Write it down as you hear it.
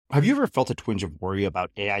Have you ever felt a twinge of worry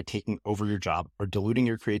about AI taking over your job or diluting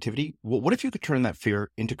your creativity? Well, what if you could turn that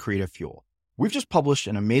fear into creative fuel? We've just published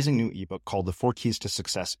an amazing new ebook called The 4 Keys to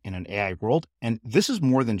Success in an AI World, and this is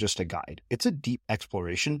more than just a guide. It's a deep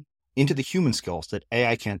exploration into the human skills that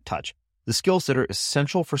AI can't touch, the skills that are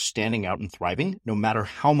essential for standing out and thriving, no matter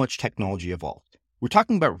how much technology evolves. We're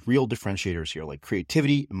talking about real differentiators here, like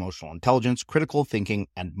creativity, emotional intelligence, critical thinking,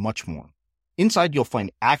 and much more. Inside, you'll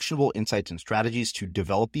find actionable insights and strategies to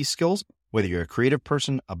develop these skills, whether you're a creative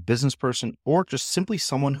person, a business person, or just simply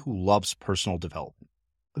someone who loves personal development.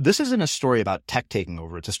 This isn't a story about tech taking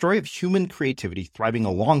over. It's a story of human creativity thriving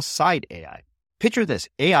alongside AI. Picture this,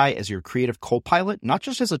 AI as your creative co-pilot, not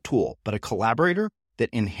just as a tool, but a collaborator that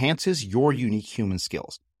enhances your unique human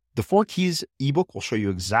skills. The 4 Keys ebook will show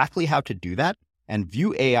you exactly how to do that and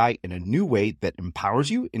view AI in a new way that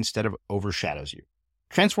empowers you instead of overshadows you.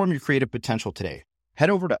 Transform your creative potential today. Head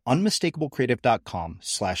over to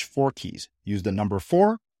unmistakablecreative.com/4keys. Use the number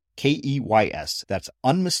 4, KEYS. That's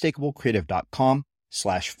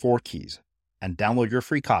unmistakablecreative.com/4keys and download your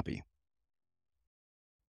free copy.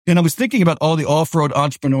 And I was thinking about all the off-road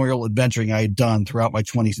entrepreneurial adventuring I had done throughout my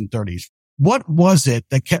 20s and 30s. What was it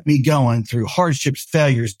that kept me going through hardships,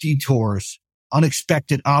 failures, detours,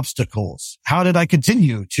 unexpected obstacles? How did I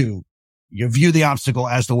continue to view the obstacle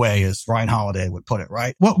as the way, as Ryan Holiday would put it,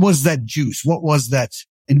 right? What was that juice? What was that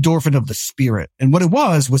endorphin of the spirit? And what it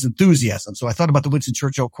was enthusiasm. So I thought about the Winston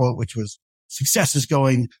Churchill quote, which was, success is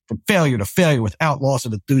going from failure to failure without loss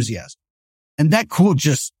of enthusiasm. And that quote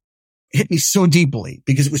just hit me so deeply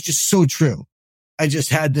because it was just so true. I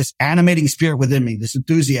just had this animating spirit within me, this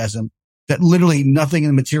enthusiasm that literally nothing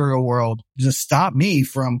in the material world just stopped me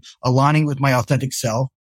from aligning with my authentic self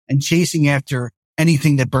and chasing after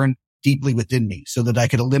anything that burned deeply within me so that I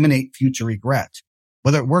could eliminate future regret.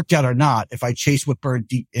 Whether it worked out or not, if I chased what burned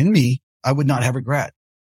deep in me, I would not have regret.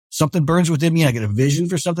 Something burns within me, I get a vision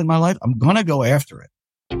for something in my life, I'm going to go after it.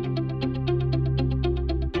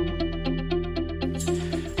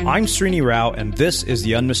 I'm Srini Rao, and this is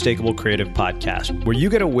the Unmistakable Creative Podcast, where you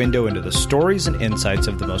get a window into the stories and insights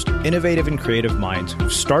of the most innovative and creative minds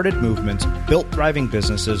who've started movements, built thriving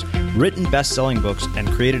businesses, written best-selling books, and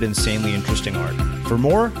created insanely interesting art. For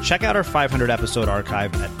more, check out our 500-episode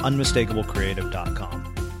archive at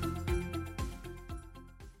unmistakablecreative.com.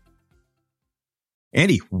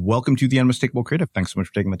 Andy, welcome to the Unmistakable Creative. Thanks so much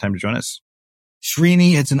for taking the time to join us.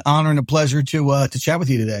 Srini, it's an honor and a pleasure to chat with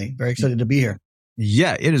you today. Very excited to be here.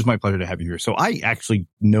 Yeah, it is my pleasure to have you here. So I actually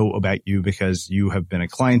know about you because you have been a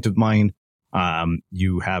client of mine.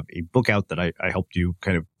 You have a book out that I helped you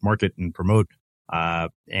kind of market and promote.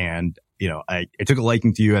 And, you know, I took a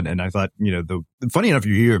liking to you and I thought, you know, funny enough,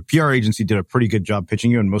 your PR agency did a pretty good job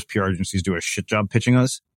pitching you, and most PR agencies do a shit job pitching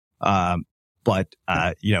us. But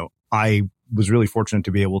you know, I was really fortunate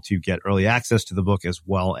to be able to get early access to the book as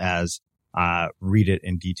well as, read it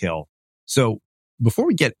in detail. So before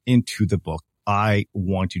we get into the book, I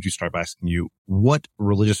want you to start by asking you, what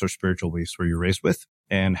religious or spiritual beliefs were you raised with,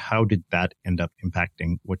 and how did that end up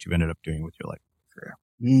impacting what you ended up doing with your life career?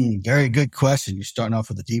 Very good question. You're starting off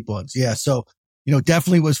with the deep ones. Yeah. So, you know,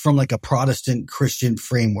 definitely was from like a Protestant Christian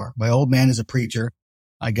framework. My old man is a preacher.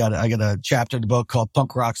 I got a chapter in the book called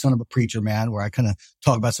Punk Rock, Son of a Preacher Man, where I kind of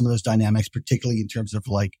talk about some of those dynamics, particularly in terms of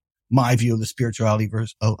like my view of the spirituality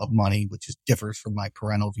of money, which differs from my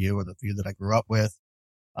parental view or the view that I grew up with.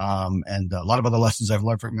 And a lot of other lessons I've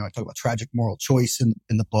learned from him. I talk about tragic moral choice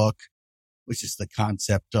in the book, which is the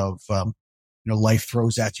concept of, you know, life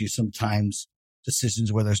throws at you sometimes decisions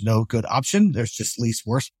where there's no good option. There's just least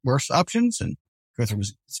worse options, and go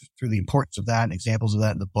through the importance of that and examples of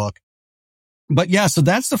that in the book. But yeah, so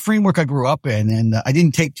that's the framework I grew up in, and I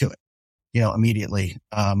didn't take to it, you know, immediately.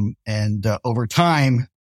 And over time,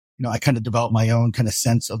 you know, I kind of developed my own kind of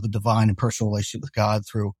sense of the divine and personal relationship with God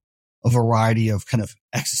through a variety of kind of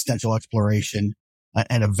existential exploration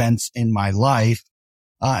and events in my life.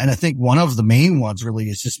 And I think one of the main ones really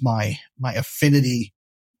is just my affinity,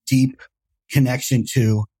 deep connection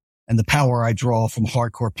to, and the power I draw from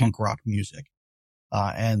hardcore punk rock music.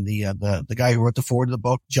 And the guy who wrote the foreword of the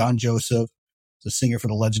book, John Joseph, is a singer for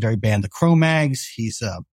the legendary band, the Cro-Mags. He's,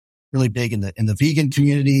 really big in the vegan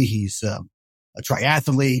community. He's, a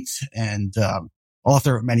triathlete and,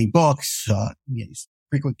 author of many books. He's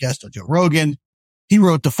frequent guest on Joe Rogan. He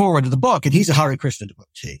wrote the foreword of the book, and he's a Hare Krishna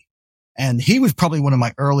devotee. And he was probably one of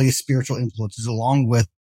my earliest spiritual influences, along with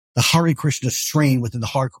the Hare Krishna strain within the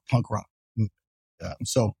hardcore punk rock movement.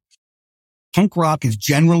 So punk rock is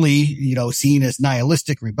generally, you know, seen as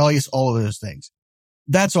nihilistic, rebellious, all of those things.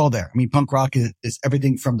 That's all there. I mean, punk rock is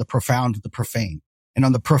everything from the profound to the profane. And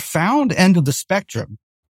on the profound end of the spectrum,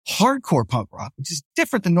 hardcore punk rock, which is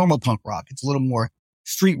different than normal punk rock. It's a little more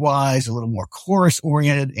streetwise, a little more chorus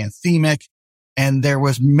oriented, anthemic. And there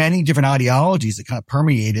was many different ideologies that kind of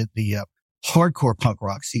permeated the hardcore punk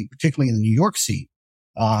rock scene, particularly in the New York scene.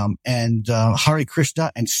 Hare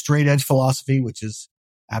Krishna and straight edge philosophy, which is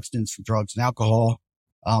abstinence from drugs and alcohol.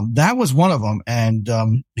 That was one of them. And,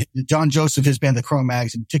 John Joseph, his band, the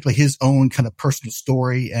Cro-Mags, and particularly his own kind of personal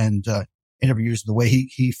story and, interviews, the way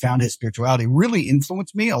he found his spirituality really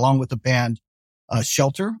influenced me, along with the band,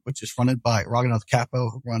 Shelter, which is fronted by Raghunath Kapo,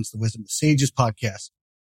 who runs the Wisdom of the Sages podcast.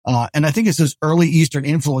 And I think it's those early Eastern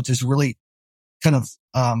influences really kind of,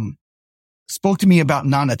 spoke to me about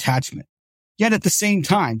non-attachment. Yet at the same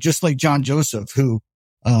time, just like John Joseph, who,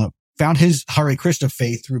 found his Hare Krishna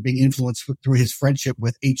faith through being influenced through his friendship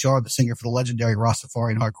with HR, the singer for the legendary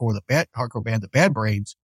Rastafarian hardcore band, the Bad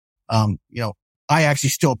Brains. I actually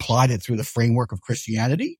still applied it through the framework of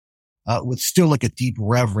Christianity, with still like a deep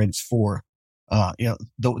reverence for,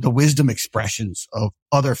 the wisdom expressions of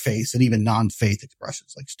other faiths and even non-faith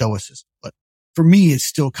expressions like Stoicism. But for me, it's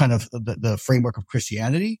still kind of the framework of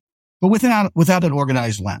Christianity, but without an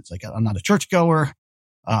organized lens. Like I'm not a churchgoer.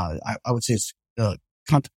 I would say it's,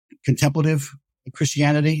 contemplative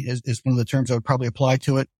Christianity is one of the terms I would probably apply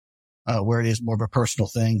to it, where it is more of a personal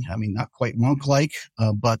thing. I mean, not quite monk-like,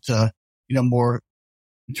 but more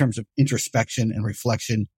in terms of introspection and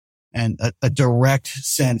reflection and a direct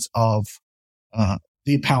sense of,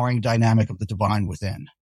 the empowering dynamic of the divine within.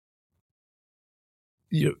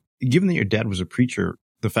 Given that your dad was a preacher,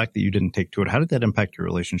 the fact that you didn't take to it, how did that impact your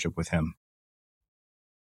relationship with him?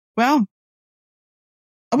 Well,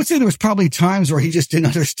 I would say there was probably times where he just didn't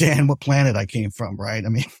understand what planet I came from, right? I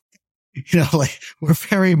mean, we're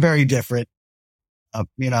very, very different. I'm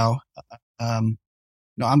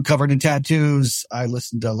covered in tattoos. I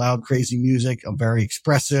listen to loud, crazy music. I'm very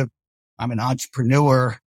expressive. I'm an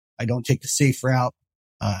entrepreneur. I don't take the safe route.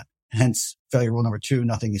 Hence failure rule number 2,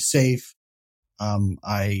 nothing is safe.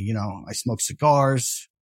 I smoke cigars,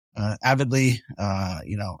 avidly.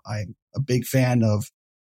 I'm a big fan of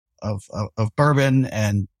bourbon,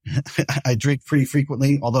 and I drink pretty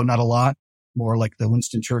frequently, although not a lot, more like the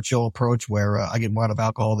Winston Churchill approach where I get more out of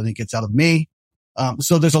alcohol than it gets out of me.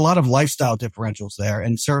 So there's a lot of lifestyle differentials there.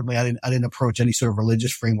 And certainly I didn't approach any sort of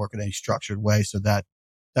religious framework in any structured way. So that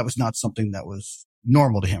was not something that was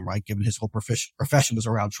normal to him, right? Given his whole profession was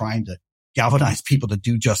around trying to galvanize people to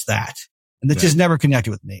do just that. And that just never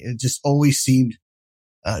connected with me. It just always seemed,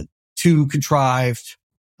 too contrived,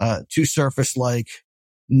 too surface-like,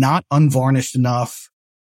 not unvarnished enough,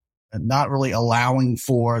 and not really allowing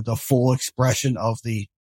for the full expression of the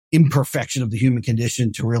imperfection of the human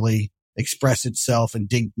condition to really express itself and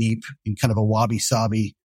dig deep in kind of a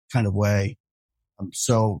wabi-sabi kind of way.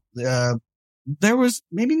 There was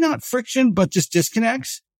maybe not friction, but just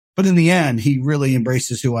disconnects. But in the end, he really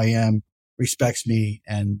embraces who I am, respects me,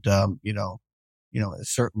 and, is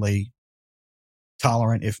certainly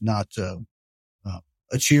tolerant, if not,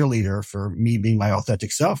 a cheerleader for me being my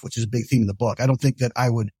authentic self, which is a big theme of the book. I don't think that I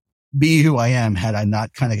would be who I am had I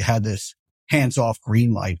not kind of had this hands-off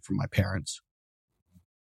green light from my parents.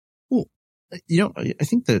 Cool. I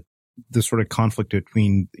think that the sort of conflict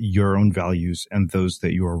between your own values and those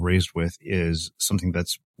that you are raised with is something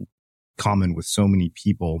that's common with so many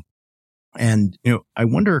people. And, I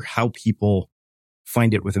wonder how people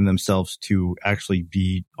find it within themselves to actually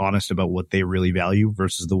be honest about what they really value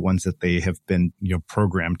versus the ones that they have been,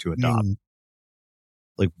 programmed to adopt.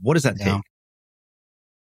 Like, what does that take? I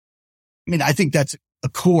mean, I think that's a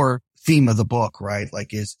core theme of the book, right?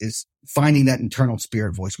 Like is finding that internal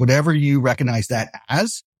spirit voice, whatever you recognize that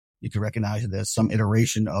as. You could recognize it as some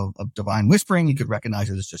iteration of divine whispering. You could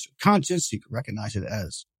recognize it as just your conscience. You could recognize it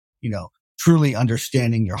as, truly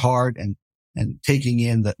understanding your heart and taking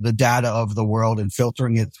in the data of the world and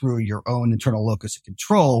filtering it through your own internal locus of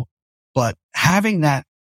control. But having that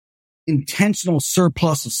intentional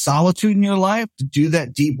surplus of solitude in your life to do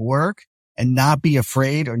that deep work and not be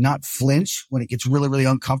afraid or not flinch when it gets really, really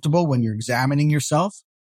uncomfortable when you're examining yourself,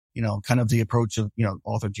 kind of the approach of,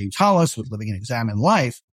 author James Hollis with Living an Examined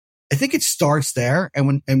Life. I think it starts there.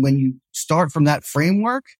 And when you start from that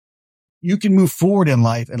framework, you can move forward in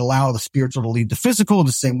life and allow the spiritual to lead the physical in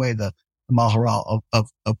the same way the Maharal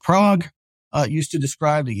of Prague, used to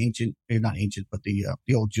describe the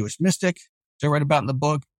the old Jewish mystic, which I write about in the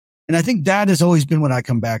book. And I think that has always been what I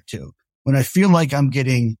come back to when I feel like I'm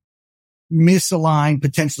getting misaligned,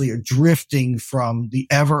 potentially, or drifting from the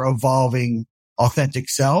ever evolving authentic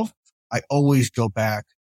self. I always go back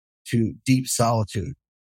to deep solitude.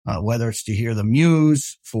 Whether it's to hear the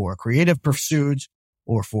muse for creative pursuits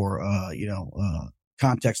or for,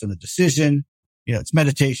 context of the decision, It's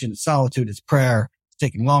meditation, it's solitude, it's prayer, it's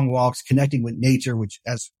taking long walks, connecting with nature, which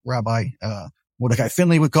as Rabbi Mordecai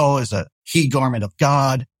Finley would call is a key garment of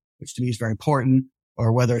God, which to me is very important.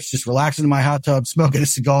 Or whether it's just relaxing in my hot tub, smoking a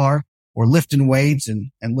cigar, or lifting weights and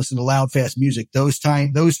listen to loud, fast music. Those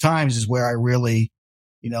times is where I really,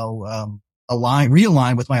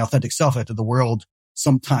 realign with my authentic self after the world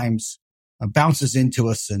sometimes bounces into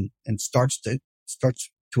us and starts to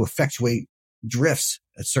effectuate drifts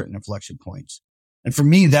at certain inflection points. And for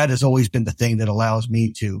me, that has always been the thing that allows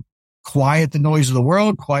me to quiet the noise of the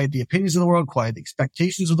world, quiet the opinions of the world, quiet the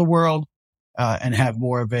expectations of the world, and have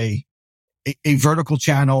more of a vertical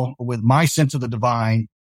channel with my sense of the divine,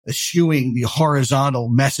 eschewing the horizontal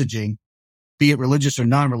messaging, be it religious or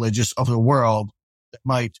non-religious, of the world that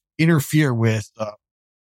might interfere with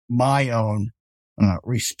my own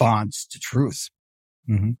response to truth.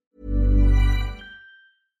 Mm-hmm.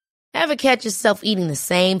 Ever catch yourself eating the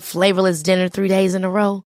same flavorless dinner 3 days in a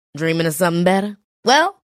row? Dreaming of something better?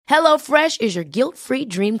 Well, HelloFresh is your guilt-free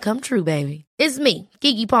dream come true, baby. It's me,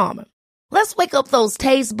 Keke Palmer. Let's wake up those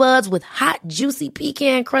taste buds with hot, juicy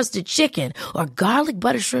pecan-crusted chicken or garlic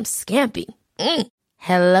butter shrimp scampi.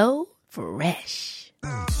 Hello Fresh.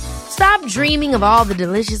 Stop dreaming of all the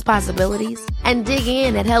delicious possibilities and dig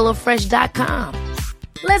in at HelloFresh.com.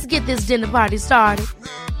 Let's get this dinner party started.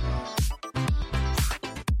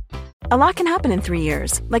 A lot can happen in 3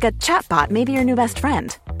 years, like a chatbot may be your new best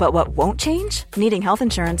friend. But what won't change? Needing health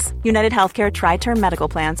insurance. United Healthcare Tri-Term Medical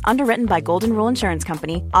Plans, underwritten by Golden Rule Insurance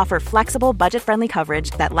Company, offer flexible, budget-friendly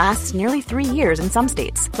coverage that lasts nearly 3 years in some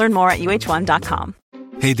states. Learn more at UH1.com.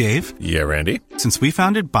 Hey, Dave. Yeah, Randy. Since we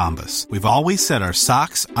founded Bombas, we've always said our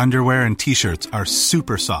socks, underwear, and T-shirts are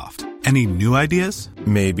super soft. Any new ideas?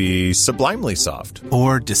 Maybe sublimely soft.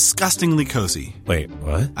 Or disgustingly cozy. Wait,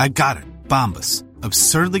 what? I got it. Bombas.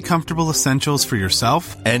 Absurdly comfortable essentials for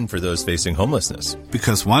yourself and for those facing homelessness.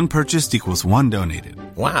 Because one purchased equals one donated.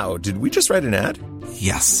 Wow, did we just write an ad?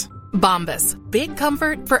 Yes. Bombas. Big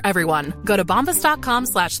comfort for everyone. Go to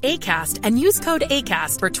bombas.com/ACAST and use code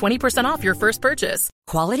ACAST for 20% off your first purchase.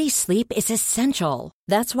 Quality sleep is essential.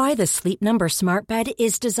 That's why the Sleep Number Smart Bed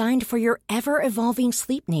is designed for your ever-evolving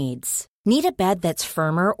sleep needs. Need a bed that's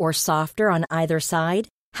firmer or softer on either side?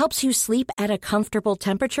 Helps you sleep at a comfortable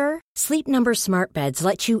temperature? Sleep Number Smart Beds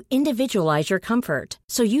let you individualize your comfort,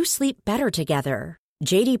 so you sleep better together.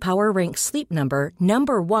 J.D. Power ranks Sleep Number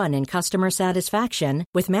number 1 in customer satisfaction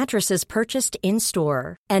with mattresses purchased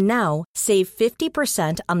in-store. And now, save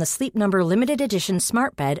 50% on the Sleep Number Limited Edition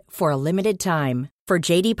Smart Bed for a limited time. For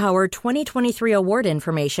J.D. Power 2023 award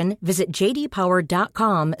information, visit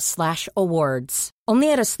jdpower.com/awards.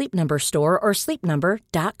 Only at a Sleep Number store or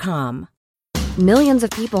sleepnumber.com. Millions of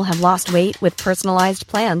people have lost weight with personalized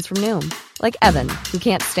plans from Noom. Like Evan, who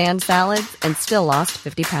can't stand salads and still lost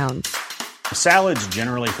 50 pounds. Salads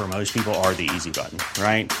generally for most people are the easy button,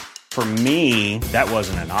 right? For me, that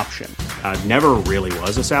wasn't an option. I never really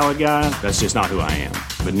was a salad guy. That's just not who I am.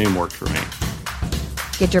 But Noom worked for me.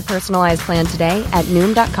 Get your personalized plan today at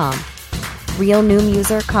Noom.com. Real Noom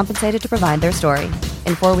user compensated to provide their story.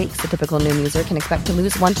 In 4 weeks, the typical Noom user can expect to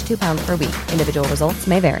lose 1 to 2 pounds per week. Individual results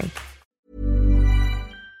may vary.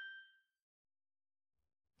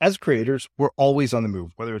 As creators, we're always on the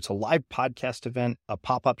move. Whether it's a live podcast event, a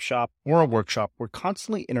pop-up shop, or a workshop, we're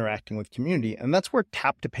constantly interacting with community, and that's where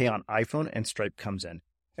Tap to Pay on iPhone and Stripe comes in.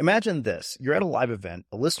 Imagine this. You're at a live event,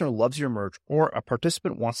 a listener loves your merch, or a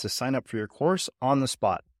participant wants to sign up for your course on the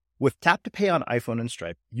spot. With Tap to Pay on iPhone and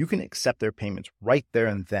Stripe, you can accept their payments right there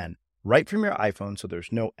and then, right from your iPhone, so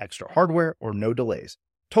there's no extra hardware or no delays.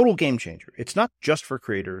 Total game changer. It's not just for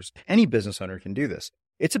creators. Any business owner can do this.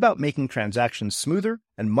 It's about making transactions smoother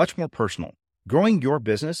and much more personal, growing your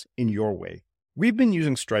business in your way. We've been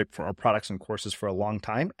using Stripe for our products and courses for a long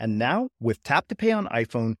time, and now with Tap to Pay on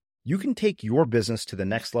iPhone, you can take your business to the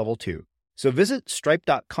next level too. So visit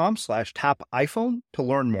stripe.com/tapiphone to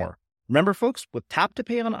learn more. Remember, folks, with Tap to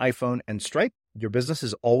Pay on iPhone and Stripe, your business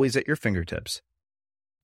is always at your fingertips.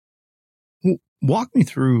 Walk me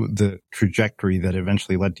through the trajectory that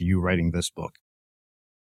eventually led to you writing this book.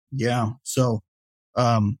 Yeah. So,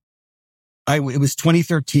 it was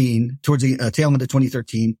 2013, towards the tail end of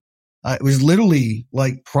 2013. It was literally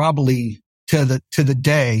like probably to the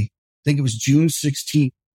day, I think it was June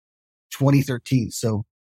 16th, 2013. So,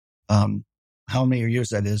 how many years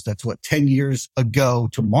that is? That's 10 years ago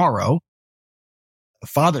tomorrow,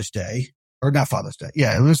 Father's Day, or not Father's Day.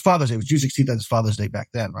 Yeah, it was Father's Day. It was June 16th. That was Father's Day back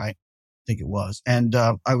then, right? I think it was. And,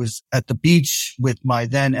 I was at the beach with my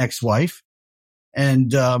then ex-wife,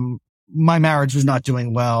 and, my marriage was not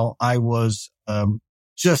doing well. I was,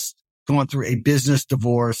 just going through a business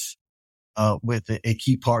divorce. with a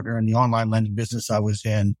key partner in the online lending business I was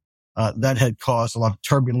in. That had caused a lot of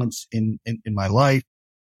turbulence in my life.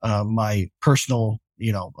 My personal,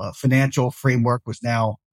 financial framework was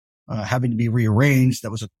now having to be rearranged.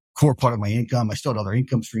 That was a core part of my income. I still had other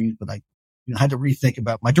income streams, but I had to rethink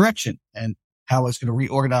about my direction and how I was going to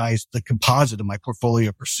reorganize the composite of my portfolio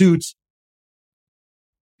of pursuits.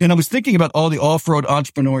 And I was thinking about all the off-road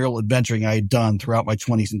entrepreneurial adventuring I had done throughout my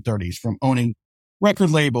 20s and 30s, from owning record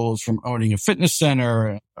labels, from owning a fitness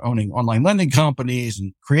center, owning online lending companies,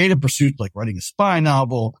 and creative pursuits like writing a spy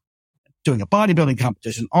novel, doing a bodybuilding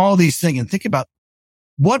competition, all these things, and think about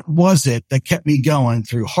what was it that kept me going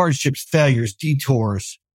through hardships, failures,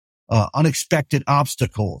 detours, unexpected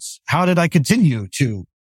obstacles. How did I continue to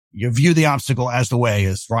view the obstacle as the way,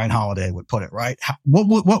 as Ryan Holiday would put it, right?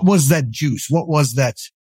 What was that juice? What was that,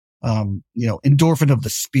 endorphin of the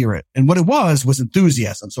spirit? And what it was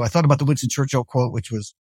enthusiasm. So I thought about the Winston Churchill quote, which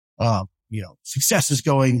was, success is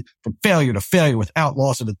going from failure to failure without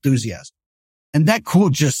loss of enthusiasm. And that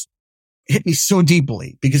quote just hit me so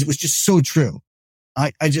deeply because it was just so true.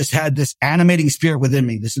 I just had this animating spirit within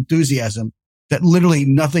me, this enthusiasm that literally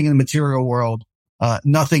nothing in the material world,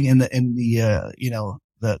 nothing in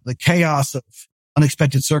the chaos of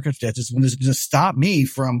unexpected circumstances was going to stop me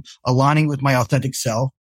from aligning with my authentic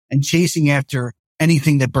self and chasing after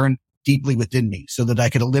anything that burned deeply within me so that I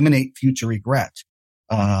could eliminate future regret.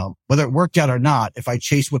 Whether it worked out or not, if I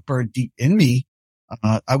chased what burned deep in me,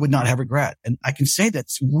 I would not have regret. And I can say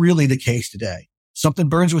that's really the case today. Something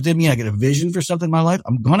burns within me. I get a vision for something in my life.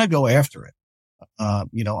 I'm going to go after it. I'm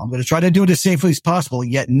going to try to do it as safely as possible,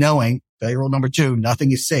 yet knowing, failure rule number 2,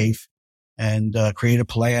 nothing is safe, and create a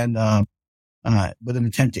plan with an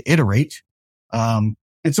intent to iterate. And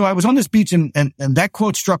so I was on this beach and that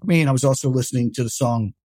quote struck me. And I was also listening to the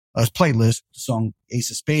song, playlist, the song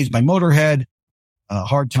Ace of Spades by Motorhead,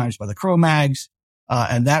 Hard Times by the Cro-Mags.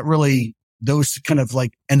 And that really, those kind of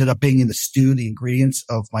like ended up being in the stew, the ingredients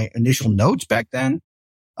of my initial notes back then.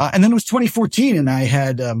 And then it was 2014 and I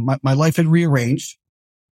had, my life had rearranged.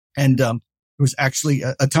 And, there was actually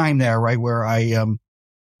a time there, right, where I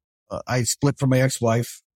split from my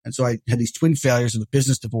ex-wife. And so I had these twin failures of a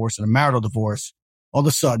business divorce and a marital divorce. All of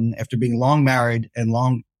a sudden, after being long married and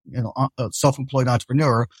long, self-employed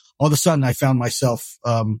entrepreneur, all of a sudden I found myself,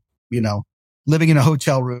 living in a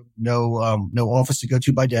hotel room, no office to go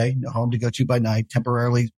to by day, no home to go to by night,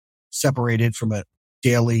 temporarily separated from a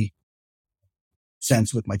daily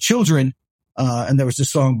sense with my children. And there was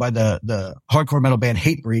this song by the hardcore metal band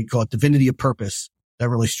Hatebreed called Divinity of Purpose that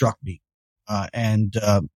really struck me.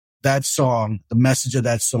 That song, the message of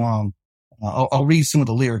that song, I'll read some of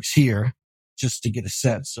the lyrics here just to get a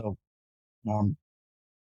sense. So,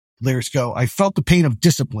 lyrics go, I felt the pain of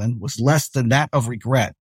discipline was less than that of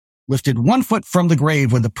regret. Lifted 1 foot from the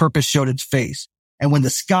grave when the purpose showed its face. And when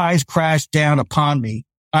the skies crashed down upon me,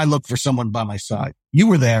 I looked for someone by my side. You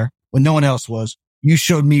were there when no one else was. You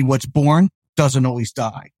showed me what's born doesn't always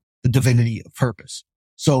die. The divinity of purpose.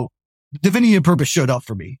 So the divinity of purpose showed up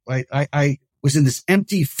for me, right? I was in this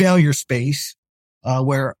empty failure space,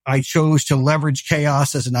 where I chose to leverage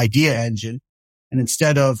chaos as an idea engine. And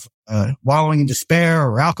instead of, wallowing in despair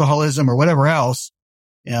or alcoholism or whatever else,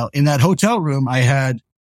 in that hotel room, I had,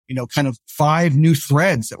 kind of 5 new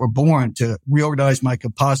threads that were born to reorganize my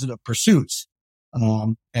composite of pursuits.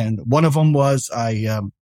 And one of them was I,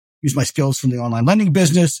 used my skills from the online lending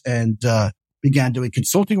business and, began doing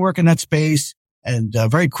consulting work in that space and,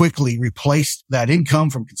 very quickly replaced that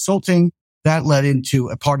income from consulting. That led into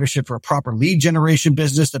a partnership for a proper lead generation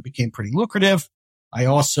business that became pretty lucrative. I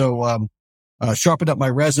also, sharpened up my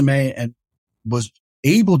resume and was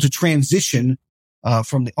able to transition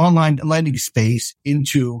from the online lending space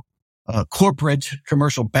into corporate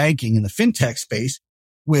commercial banking in the fintech space,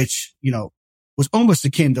 which, was almost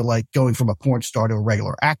akin to like going from a porn star to a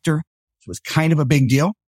regular actor. So it was kind of a big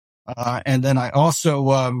deal. And then I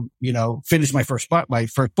also, finished my first book,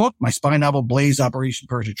 my spy novel, Blaze Operation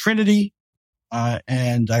Persian Trinity.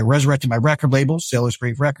 And I resurrected my record label, Sailor's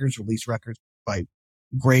Grave Records, released records by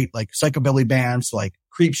great like psychobilly bands like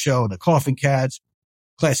Creepshow, the Coffin Cats,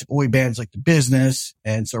 classic oi bands like The Business.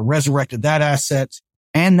 And so resurrected that asset.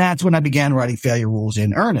 And that's when I began writing Failure Rules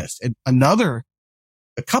in earnest. And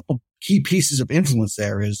a couple key pieces of influence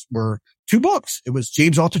there were 2 books. It was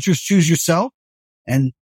James Altucher's Choose Yourself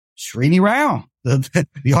and Srini Rao,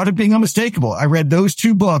 The Art of Being Unmistakable. I read those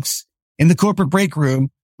 2 books in the corporate break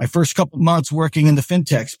room my first couple months working in the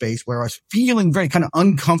fintech space, where I was feeling very kind of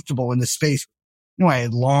uncomfortable in this space. I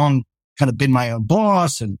had long kind of been my own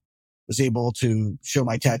boss and was able to show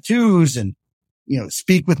my tattoos and,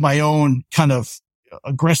 speak with my own kind of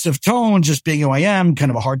aggressive tone, just being who I am,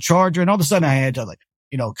 kind of a hard charger. And all of a sudden I had to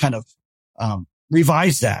kind of,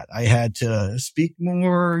 revise that. I had to speak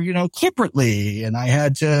more, corporately, and I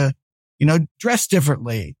had to, dress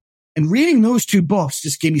differently. And reading those two books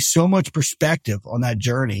just gave me so much perspective on that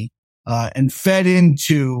journey, and fed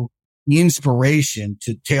into the inspiration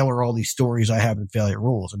to tailor all these stories I have in Failure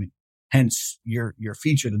Rules. I mean, hence you're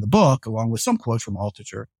featured in the book along with some quotes from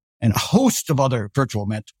Altucher and a host of other virtual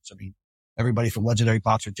mentors. I mean, everybody from legendary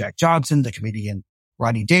boxer Jack Johnson, the comedian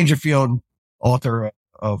Rodney Dangerfield, author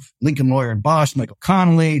of Lincoln Lawyer and Boss, Michael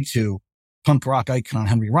Connolly, to punk rock icon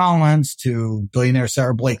Henry Rollins, to billionaire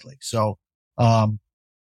Sarah Blakely. So,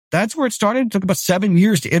 that's where it started. It took about 7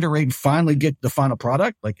 years to iterate and finally get the final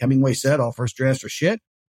product. Like Hemingway said, all first drafts are shit.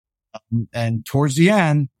 And towards the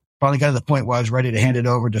end, finally got to the point where I was ready to hand it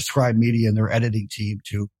over to Scribe Media and their editing team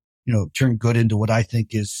to, turn good into what I think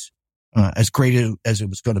is, as great as it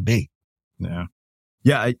was going to be. Yeah.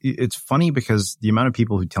 Yeah, it's funny because the amount of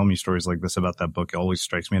people who tell me stories like this about that book always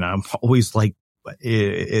strikes me, and I'm always like,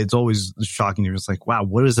 it's always shocking. You're just like, wow,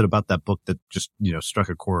 what is it about that book that just, struck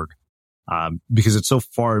a chord? Because it's so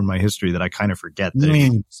far in my history that I kind of forget that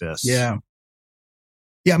it exists. Yeah.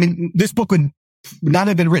 Yeah, I mean, this book would not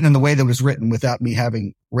have been written in the way that it was written without me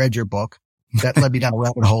having read your book. That led me down a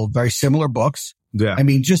rabbit hole. Very similar books. Yeah. I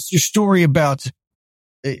mean, just your story about,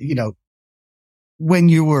 when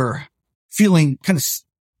you were feeling kind of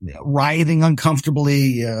writhing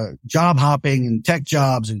uncomfortably, job hopping and tech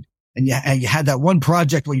jobs, and you had that one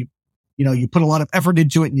project where you put a lot of effort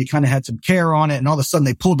into it and you kind of had some care on it, and all of a sudden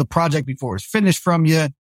they pulled the project before it was finished from you,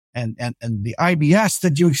 and the IBS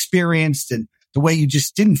that you experienced and the way you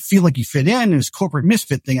just didn't feel like you fit in, this corporate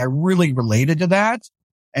misfit thing. I really related to that.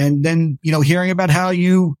 And then, hearing about how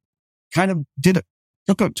you kind of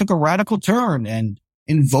took a radical turn and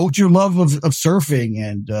invoked your love of surfing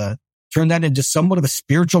and, turned that into somewhat of a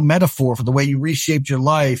spiritual metaphor for the way you reshaped your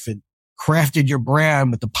life and crafted your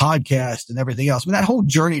brand with the podcast and everything else. I mean, that whole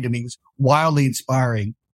journey to me was wildly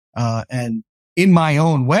inspiring. And in my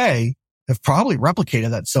own way, have probably replicated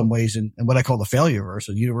that in some ways in what I call the Failureverse,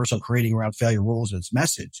 a universe I'm creating around Failure Rules and its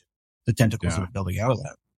message, the tentacles that are building out of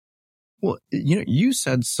that. Well, you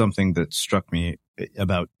said something that struck me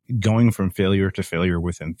about going from failure to failure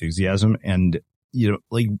with enthusiasm. And,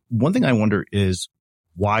 like one thing I wonder is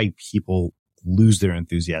why people lose their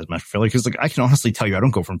enthusiasm after failure. Cause I can honestly tell you, I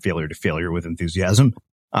don't go from failure to failure with enthusiasm.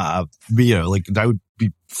 I would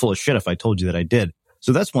be full of shit if I told you that I did.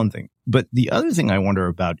 So that's one thing. But the other thing I wonder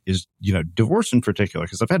about is, divorce in particular,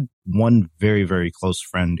 because I've had one very, very close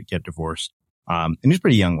friend get divorced. And he's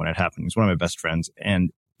pretty young when it happened. He's one of my best friends.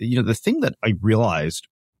 And, the thing that I realized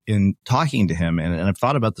in talking to him, and I've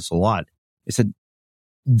thought about this a lot, is that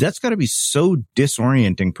that's got to be so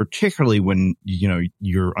disorienting, particularly when,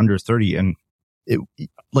 you're under 30. And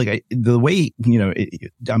the way,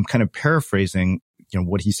 I'm kind of paraphrasing,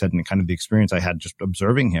 what he said and kind of the experience I had just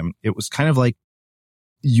observing him. It was kind of like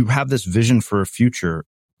you have this vision for a future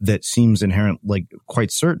that seems inherent, like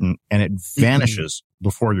quite certain, and it vanishes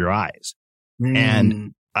before your eyes.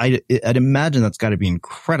 And I'd imagine that's got to be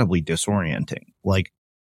incredibly disorienting. Like,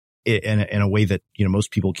 in a way that,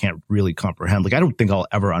 most people can't really comprehend. Like, I don't think I'll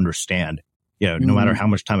ever understand, no matter how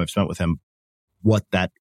much time I've spent with him, what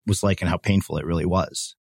that was like and how painful it really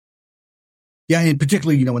was. Yeah. And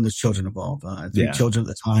particularly, when there's children involved, children at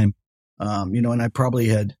the time, and I probably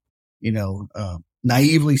had,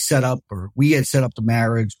 naively set up, or we had set up the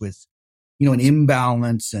marriage with, an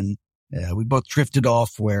imbalance, and we both drifted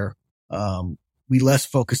off where, we less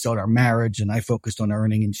focused on our marriage, and I focused on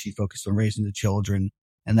earning and she focused on raising the children.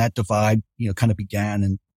 And that divide, kind of began,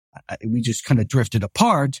 and we just kind of drifted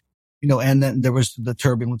apart, and then there was the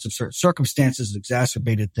turbulence of certain circumstances that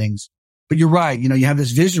exacerbated things. But you're right. You have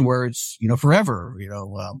this vision where it's, forever,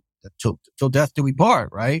 till death do we part.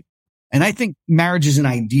 Right. And I think marriage is an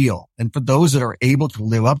ideal. And for those that are able to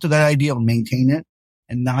live up to that ideal and maintain it,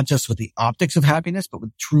 and not just with the optics of happiness, but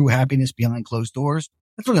with true happiness behind closed doors,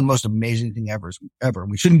 that's one of the most amazing thing ever.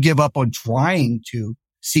 We shouldn't give up on trying to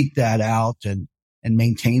seek that out and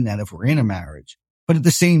maintain that if we're in a marriage. But at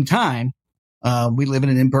the same time, we live in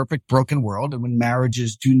an imperfect, broken world. And when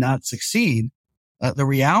marriages do not succeed, the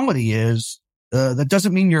reality is, that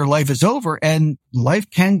doesn't mean your life is over, and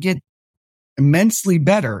life can get immensely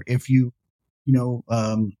better if you,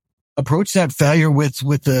 approach that failure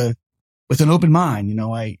with an open mind.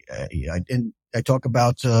 I talk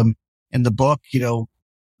about, in the book,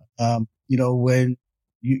 when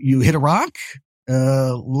you hit a rock,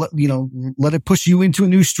 let it push you into a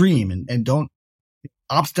new stream, and don't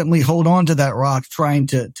obstinately hold on to that rock, trying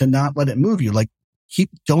to not let it move you. Like,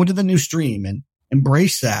 keep going to the new stream and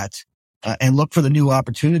embrace that. and look for the new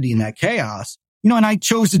opportunity in that chaos. And I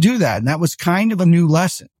chose to do that. And that was kind of a new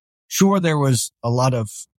lesson. Sure, there was a lot of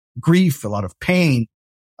grief, a lot of pain.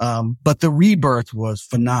 But the rebirth was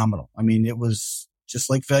phenomenal. I mean, it was just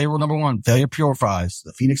like failure rule number 1. Failure purifies.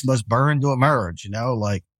 The phoenix must burn to emerge.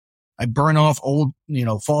 Like I burn off old,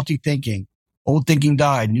 faulty thinking. Old thinking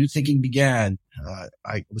died. New thinking began.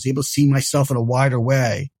 I was able to see myself in a wider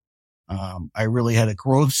way. I really had a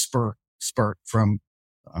growth spurt from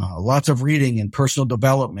lots of reading and personal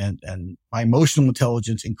development, and my emotional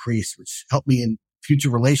intelligence increased, which helped me in future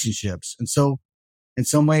relationships. And so in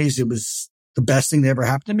some ways it was the best thing that ever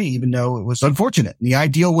happened to me, even though it was unfortunate. The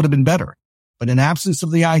ideal would have been better, but in absence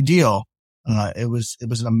of the ideal, it was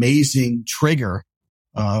an amazing trigger,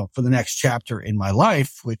 for the next chapter in my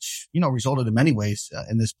life, which, resulted in many ways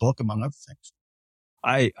in this book, among other things.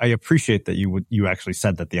 I appreciate that you actually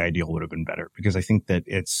said that the ideal would have been better, because I think that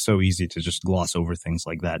it's so easy to just gloss over things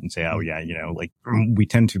like that and say, oh yeah, like we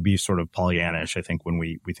tend to be sort of Pollyannish, I think, when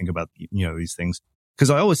we think about, these things. Because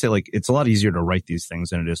I always say, like, it's a lot easier to write these things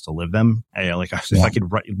than it is to live them. If I could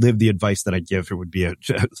live the advice that I give, it would be a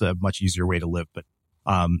much easier way to live. But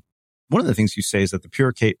one of the things you say is that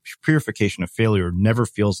the purification of failure never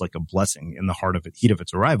feels like a blessing in the heat of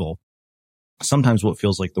its arrival. Sometimes what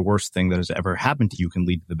feels like the worst thing that has ever happened to you can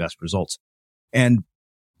lead to the best results. And,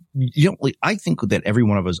 I think that every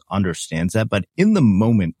one of us understands that, but in the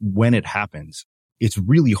moment when it happens, it's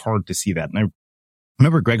really hard to see that. And I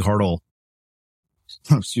remember Greg Hartle,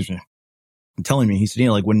 telling me, he said,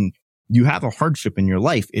 like when you have a hardship in your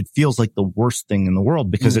life, it feels like the worst thing in the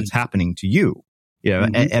world because it's happening to you.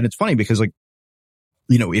 And it's funny because, like,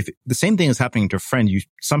 if the same thing is happening to a friend, you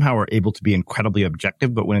somehow are able to be incredibly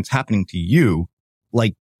objective. But when it's happening to you,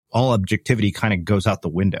 like, all objectivity kind of goes out the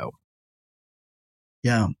window.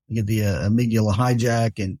 Yeah. You get the amygdala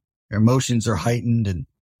hijack and your emotions are heightened. And,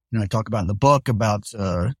 I talk about in the book about,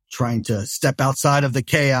 trying to step outside of the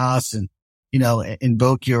chaos and,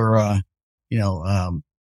 invoke your,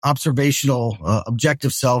 observational,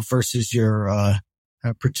 objective self versus your,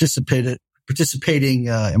 participating,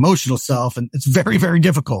 emotional self. And it's very, very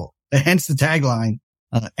difficult. Hence the tagline,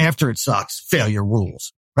 after it sucks, failure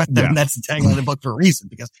rules, right? Yeah. And that's the tagline of the book for a reason,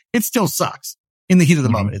 because it still sucks in the heat of the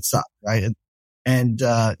moment. It sucks, right? And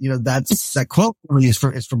that quote really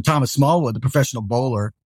is from Thomas Smallwood, the professional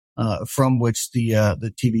bowler, from which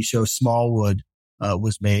the TV show Smallwood,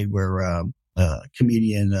 was made, where,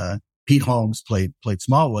 comedian, Pete Holmes played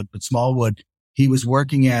Smallwood. But Smallwood, he was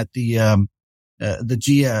working at the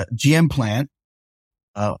GM plant,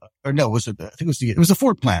 it was the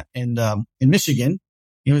Ford plant in Michigan.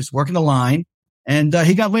 He was working the line and,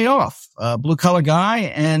 he got laid off, blue collar guy.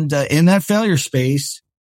 And, in that failure space,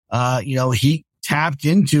 he tapped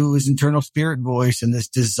into his internal spirit voice and this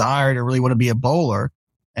desire to really want to be a bowler.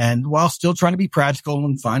 And while still trying to be practical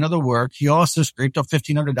and find other work, he also scraped up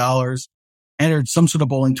 $1,500, entered some sort of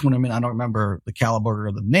bowling tournament. I don't remember the caliber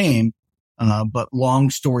or the name. But long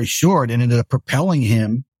story short, it ended up propelling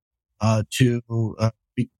him, to,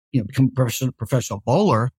 become a professional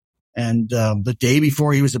bowler. And, the day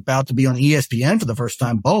before he was about to be on ESPN for the first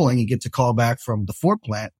time bowling, he gets a call back from the Thorp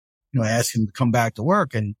plant, asking him to come back to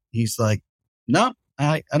work. And he's like, no,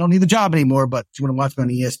 I don't need the job anymore, but you want to watch me on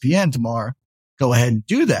ESPN tomorrow? Go ahead and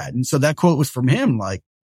do that. And so that quote was from him, like,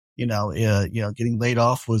 getting laid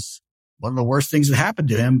off was one of the worst things that happened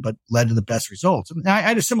to him, but led to the best results. And I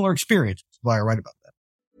had a similar experience. That's why I write about that.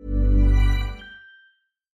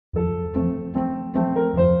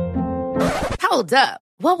 Hold up.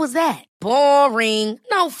 What was that? Boring.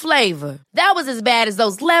 No flavor. That was as bad as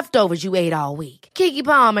those leftovers you ate all week. Keke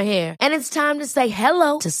Palmer here. And it's time to say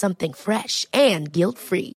hello to something fresh and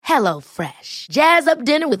guilt-free. Hello Fresh. Jazz up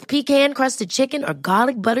dinner with pecan-crusted chicken or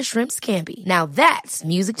garlic butter shrimp scampi. Now that's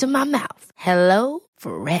music to my mouth. Hello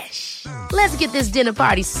Fresh. Let's get this dinner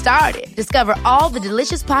party started. Discover all the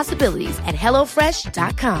delicious possibilities at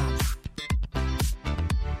HelloFresh.com.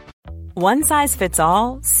 One size fits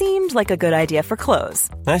all seemed like a good idea for clothes.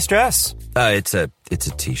 Nice dress. It's a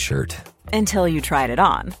t-shirt. Until you tried it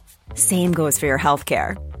on. Same goes for your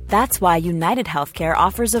healthcare. That's why United Healthcare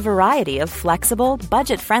offers a variety of flexible,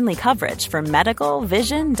 budget-friendly coverage for medical,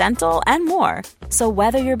 vision, dental, and more. So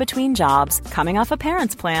whether you're between jobs, coming off a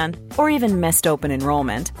parent's plan, or even missed open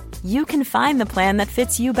enrollment, you can find the plan that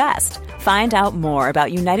fits you best. Find out more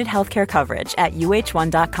about United Healthcare coverage at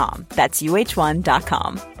UH1.com. That's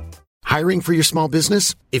UH1.com. Hiring for your small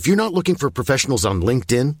business? If you're not looking for professionals on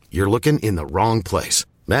LinkedIn, you're looking in the wrong place.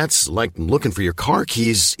 That's like looking for your car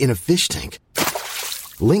keys in a fish tank.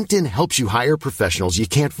 LinkedIn helps you hire professionals you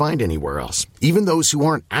can't find anywhere else, even those who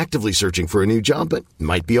aren't actively searching for a new job but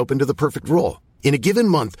might be open to the perfect role. In a given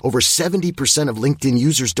month, over 70% of LinkedIn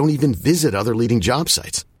users don't even visit other leading job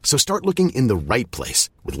sites. So start looking in the right place.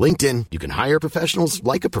 With LinkedIn, you can hire professionals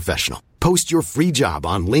like a professional. Post your free job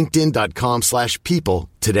on linkedin.com/people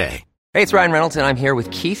today. Hey, it's Ryan Reynolds, and I'm here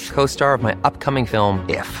with Keith, co-star of my upcoming film,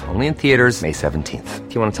 If, only in theaters May 17th.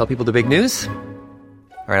 Do you want to tell people the big news?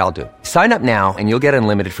 All right, I'll do it. Sign up now and you'll get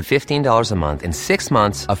unlimited for $15 a month and 6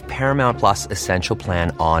 months of Paramount Plus Essential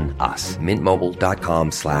Plan on us.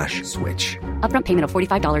 MintMobile.com/switch. Upfront payment of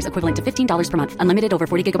 $45 equivalent to $15 per month. Unlimited over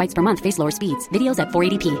 40 gigabytes per month. Face lower speeds. Videos at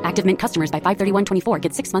 480p. Active Mint customers by 531.24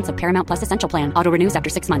 get 6 months of Paramount Plus Essential Plan. Auto renews after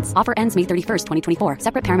 6 months. Offer ends May 31st, 2024.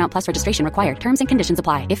 Separate Paramount Plus registration required. Terms and conditions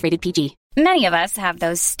apply if rated PG. Many of us have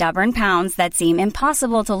those stubborn pounds that seem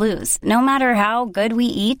impossible to lose, no matter how good we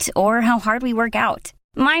eat or how hard we work out.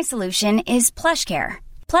 My solution is PlushCare.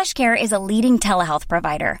 PlushCare is a leading telehealth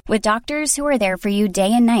provider with doctors who are there for you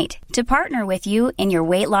day and night to partner with you in your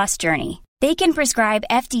weight loss journey. They can prescribe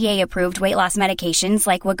FDA-approved weight loss medications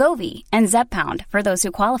like Wegovy and Zepbound for those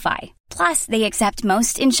who qualify. Plus, they accept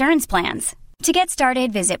most insurance plans. To get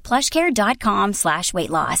started, visit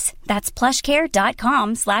plushcare.com/weightloss. That's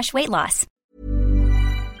plushcare.com/weightloss.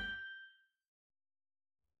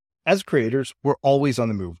 As creators, we're always on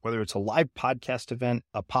the move. Whether it's a live podcast event,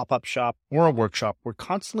 a pop-up shop, or a workshop, we're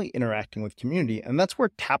constantly interacting with community, and that's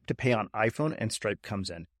where Tap to Pay on iPhone and Stripe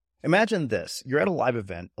comes in. Imagine this. You're at a live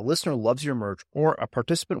event, a listener loves your merch, or a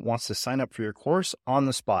participant wants to sign up for your course on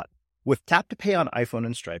the spot. With Tap to Pay on iPhone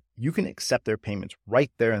and Stripe, you can accept their payments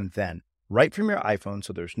right there and then, right from your iPhone,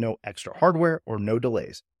 so there's no extra hardware or no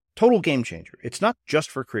delays. Total game changer. It's not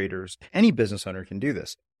just for creators. Any business owner can do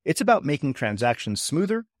this. It's about making transactions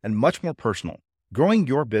smoother and much more personal, growing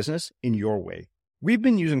your business in your way. We've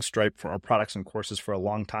been using Stripe for our products and courses for a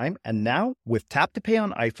long time, and now with Tap to Pay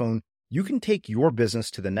on iPhone, you can take your business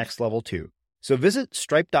to the next level too. So visit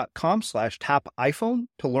stripe.com/tapiphone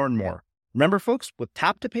to learn more. Remember, folks, with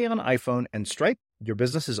Tap to Pay on iPhone and Stripe, your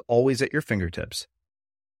business is always at your fingertips.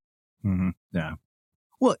 Mm-hmm. Yeah.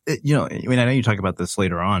 Well, I know you talk about this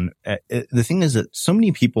later on. The thing is that so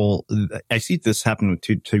many people, I see this happen with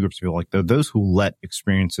two groups of people. Like those who let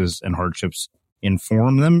experiences and hardships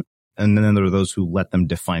inform them, and then there are those who let them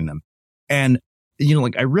define them. And,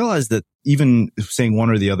 I realize that even saying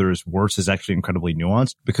one or the other is worse is actually incredibly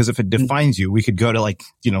nuanced, because if it defines you, we could go to Lee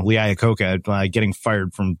Iacocca getting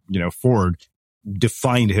fired from, Ford,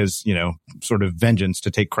 defined his, sort of vengeance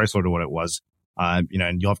to take Chrysler to what it was.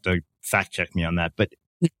 And you'll have to fact check me on that. But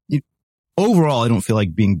overall, I don't feel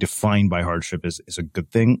like being defined by hardship is a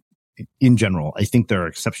good thing in general. I think there are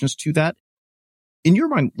exceptions to that. In your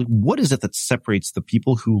mind, what is it that separates the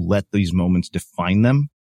people who let these moments define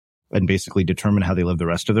them and basically determine how they live the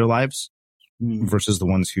rest of their lives versus the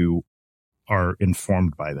ones who are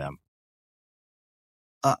informed by them?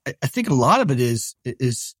 I think a lot of it is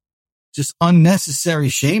just unnecessary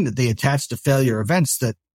shame that they attach to failure events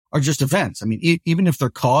that are just events. I mean, even if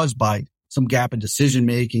they're caused by some gap in decision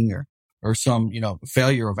making or some,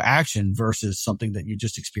 failure of action versus something that you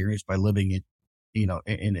just experienced by living in,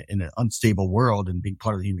 in an unstable world and being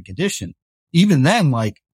part of the human condition. Even then,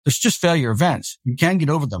 there's just failure events. You can get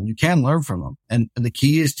over them. You can learn from them. And the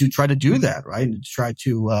key is to try to do that, right? And try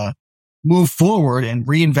to, move forward and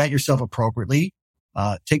reinvent yourself appropriately.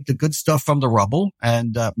 Take the good stuff from the rubble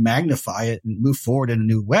and, magnify it and move forward in a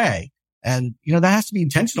new way. And, that has to be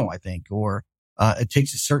intentional, I think, or, it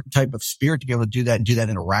takes a certain type of spirit to be able to do that and do that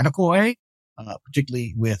in a radical way,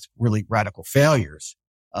 particularly with really radical failures.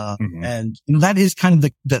 And, that is kind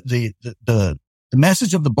of the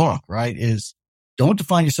message of the book, right? Is don't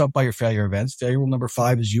define yourself by your failure events. Failure rule number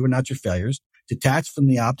 5 is you are not your failures. Detach from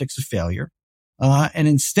the optics of failure. And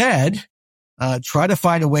instead, try to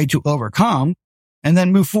find a way to overcome and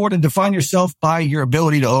then move forward and define yourself by your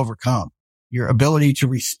ability to overcome, your ability to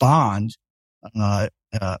respond,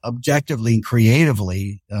 objectively and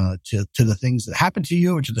creatively, to the things that happen to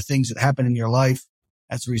you or to the things that happen in your life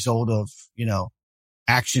as a result of,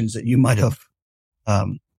 actions that you might have,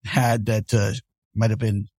 had that, might have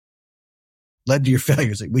been led to your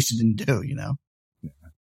failures that we didn't do,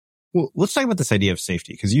 Well, let's talk about this idea of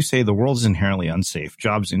safety, because you say the world is inherently unsafe.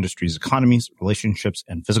 Jobs, industries, economies, relationships,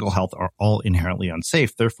 and physical health are all inherently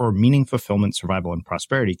unsafe. Therefore, meaning, fulfillment, survival, and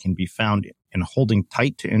prosperity can be found in holding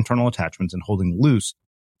tight to internal attachments and holding loose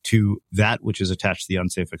to that which is attached to the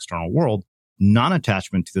unsafe external world.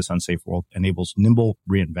 Non-attachment to this unsafe world enables nimble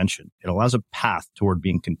reinvention. It allows a path toward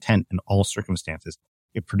being content in all circumstances.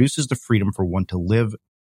 It produces the freedom for one to live,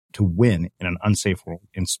 to win in an unsafe world,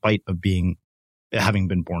 in spite of having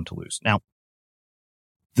been born to lose. Now,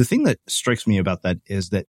 the thing that strikes me about that is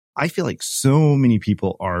that I feel like so many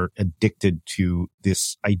people are addicted to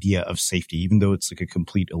this idea of safety, even though it's like a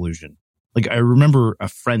complete illusion. Like I remember a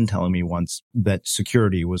friend telling me once that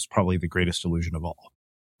security was probably the greatest illusion of all,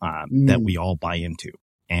 that we all buy into.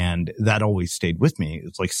 And that always stayed with me.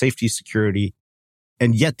 It's like safety, security.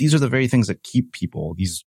 And yet these are the very things that keep people,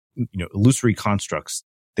 these, illusory constructs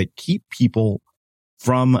that keep people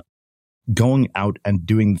from going out and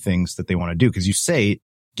doing things that they want to do. Because you say,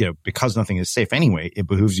 because nothing is safe anyway, it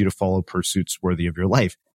behooves you to follow pursuits worthy of your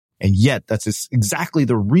life. And yet that's exactly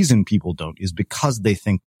the reason people don't, is because they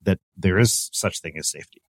think that there is such thing as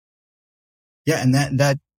safety. Yeah. And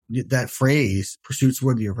that phrase, pursuits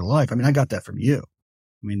worthy of your life. I mean, I got that from you.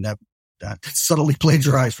 I mean, that subtly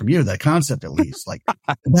plagiarized from you, that concept at least. Like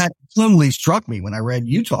that suddenly struck me when I read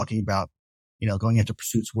you talking about, going into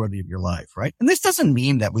pursuits worthy of your life, right? And this doesn't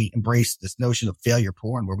mean that we embrace this notion of failure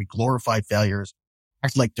porn where we glorify failures,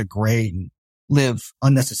 act like they're great, and live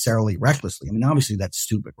unnecessarily recklessly. I mean, obviously that's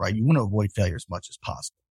stupid, right? You want to avoid failure as much as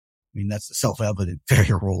possible. I mean, that's the self-evident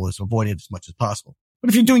failure rule, is avoid it as much as possible. But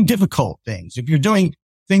if you're doing difficult things, if you're doing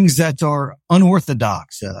things that are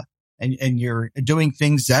unorthodox, and you're doing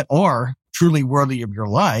things that are truly worthy of your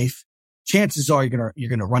life, chances are you're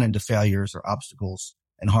gonna run into failures or obstacles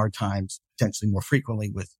and hard times potentially more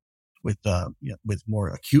frequently with more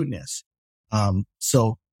acuteness.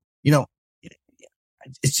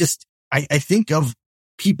 It's just, I think of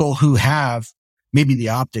people who have maybe the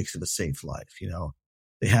optics of a safe life.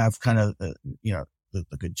 They have kind of the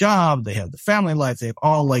good job, they have the family life, they have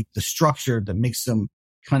all like the structure that makes them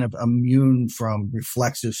kind of immune from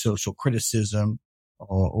reflexive social criticism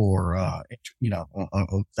or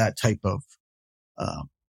that type of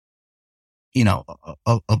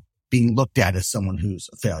being looked at as someone who's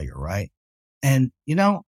a failure, right? And,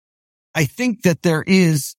 I think that there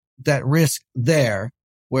is that risk there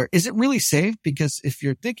where is it really safe? Because if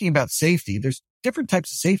you're thinking about safety, there's different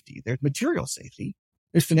types of safety. There's material safety,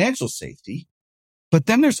 there's financial safety, but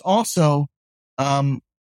then there's also,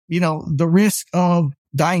 the risk of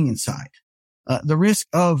dying inside, the risk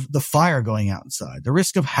of the fire going out inside, the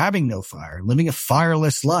risk of having no fire, living a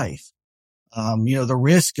fireless life. The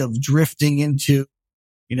risk of drifting into,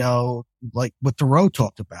 like what Thoreau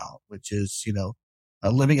talked about, which is,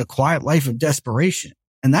 living a quiet life of desperation.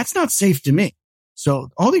 And that's not safe to me. So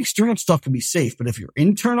all the external stuff can be safe, but if your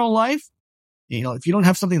internal life, if you don't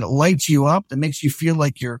have something that lights you up, that makes you feel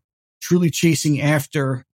like you're truly chasing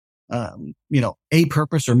after, a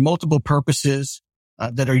purpose or multiple purposes,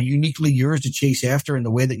 that are uniquely yours to chase after in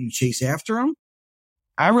the way that you chase after them,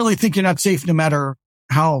 I really think you're not safe no matter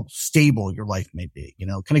how stable your life may be.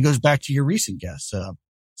 Kind of goes back to your recent guest,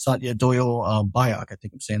 Satya Doyle Bayak, I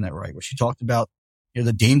think I'm saying that right, where she talked about,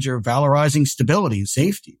 the danger of valorizing stability and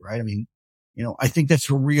safety, right? I mean, I think that's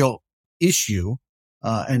a real issue.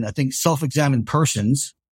 And I think self-examined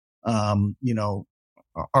persons, are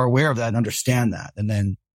aware of that and understand that, and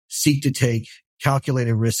then seek to take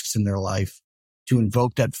calculated risks in their life to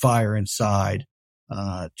invoke that fire inside,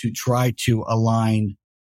 to try to align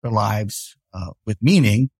their lives, with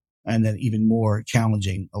meaning, and then even more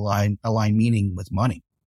challenging, align meaning with money.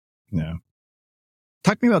 Yeah.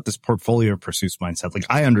 Talk to me about this portfolio pursuits mindset. Like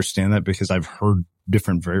I understand that because I've heard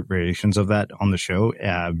different variations of that on the show.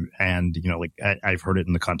 I've heard it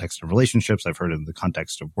in the context of relationships. I've heard it in the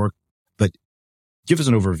context of work, but give us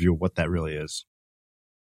an overview of what that really is.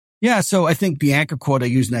 Yeah. So I think the anchor quote I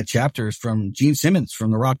use in that chapter is from Gene Simmons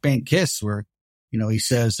from the rock band Kiss, where, he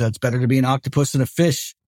says, it's better to be an octopus than a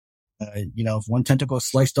fish. If one tentacle is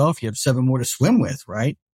sliced off, you have 7 more to swim with,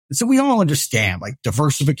 right? And so we all understand like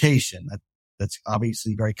diversification. That's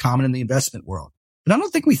obviously very common in the investment world. But I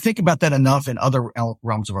don't think we think about that enough in other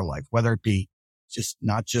realms of our life, whether it be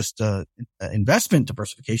not just investment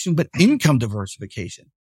diversification, but income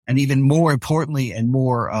diversification. And even more importantly and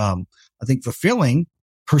more, I think fulfilling,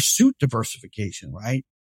 pursuit diversification, right?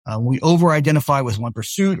 We over-identify with one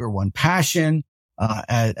pursuit or one passion,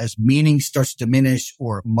 as meaning starts to diminish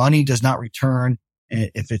or money does not return.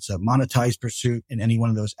 If it's a monetized pursuit in any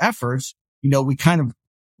one of those efforts, we kind of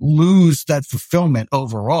lose that fulfillment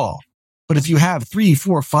overall. But if you have 3,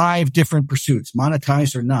 4, 5 different pursuits,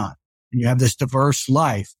 monetized or not, and you have this diverse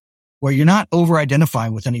life where you're not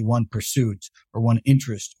over-identifying with any one pursuit or one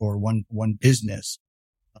interest or one business,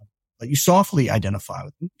 but you softly identify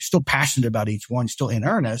with them. You're still passionate about each one, still in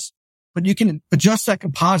earnest, but you can adjust that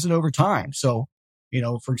composite over time. So,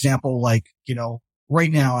 for example,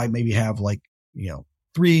 right now I maybe have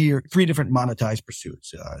 3 different monetized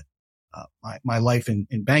pursuits. My life in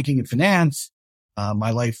banking and finance,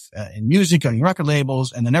 my life in music, owning record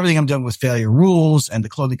labels, and then everything I'm doing with Failure Rules and the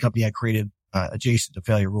clothing company I created adjacent to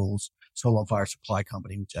Failure Rules. Solar Fire Supply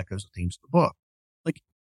Company, which echoes the themes of the book. Like,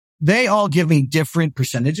 they all give me different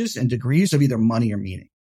percentages and degrees of either money or meaning.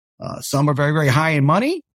 Some are very, very high in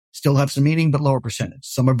money, still have some meaning, but lower percentage.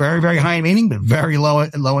 Some are very, very high in meaning, but very low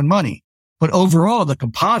in money. But overall, the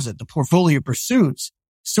composite, the portfolio of pursuits,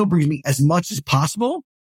 still brings me as much as possible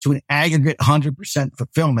to an aggregate 100%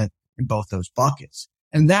 fulfillment in both those buckets.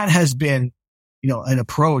 And that has been, an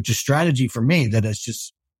approach, a strategy for me that has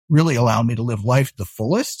just really allowed me to live life to the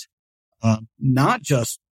fullest. Not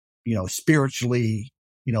just, spiritually,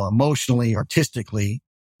 emotionally, artistically,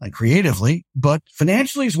 and creatively, but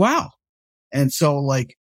financially as well. And so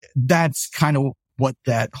like, that's kind of what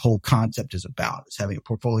that whole concept is about, is having a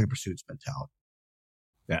portfolio of pursuits mentality.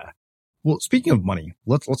 Yeah. Well, speaking of money,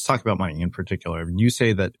 let's talk about money in particular. You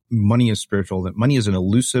say that money is spiritual, that money is an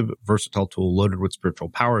elusive, versatile tool loaded with spiritual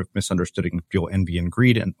power. If misunderstood, it can fuel envy and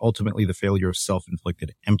greed, and ultimately the failure of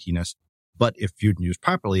self-inflicted emptiness. But if viewed and used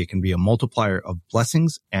properly, it can be a multiplier of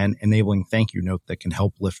blessings and enabling thank you note that can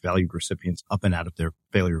help lift valued recipients up and out of their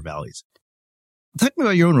failure valleys. Talk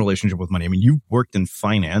about your own relationship with money. I mean, you worked in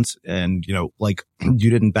finance and, you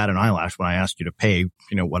didn't bat an eyelash when I asked you to pay,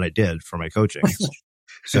 what I did for my coaching.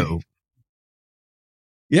 So.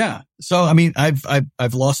 Yeah. So, I mean,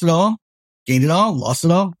 I've lost it all, gained it all, lost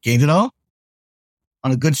it all, gained it all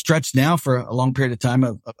on a good stretch now for a long period of time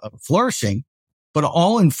of flourishing, but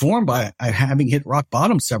all informed by having hit rock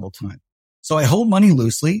bottom several times. So I hold money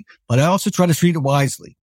loosely, but I also try to treat it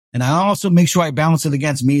wisely. And I also make sure I balance it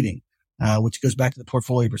against meaning, which goes back to the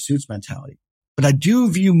portfolio pursuits mentality. But I do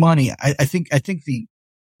view money. I think the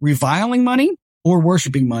reviling money or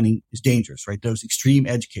worshiping money is dangerous, right? Those extreme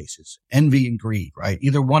edge cases, envy and greed, right?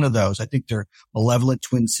 Either one of those, I think they're malevolent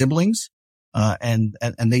twin siblings, and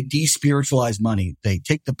they despiritualize money. They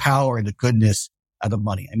take the power and the goodness out of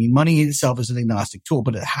money. I mean, money itself is an agnostic tool,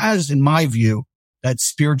 but it has, in my view, that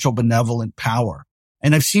spiritual benevolent power.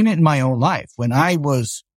 And I've seen it in my own life. When I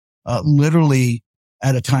was, literally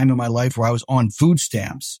at a time in my life where I was on food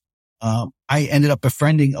stamps, I ended up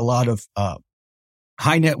befriending a lot of,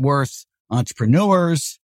 high net worth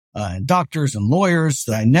entrepreneurs, and doctors and lawyers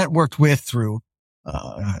that I networked with through,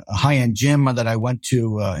 a high-end gym that I went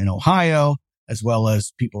to, in Ohio, as well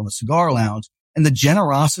as people in the cigar lounge. And the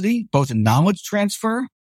generosity, both in knowledge transfer,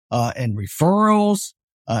 and referrals,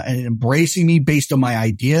 and embracing me based on my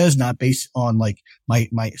ideas, not based on like my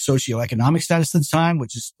socioeconomic status at the time,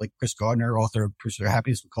 which is like Chris Gardner, author of Pursuit of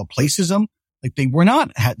Happiness, called placism. Like they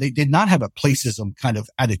did not have a placism kind of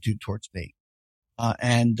attitude towards me.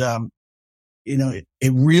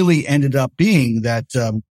 It really ended up being that,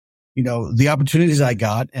 the opportunities I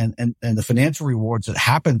got and the financial rewards that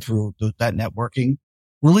happened through that networking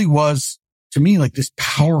really was to me like this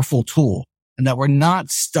powerful tool, and that we're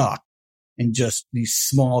not stuck in just these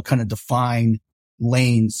small kind of defined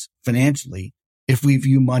lanes financially. If we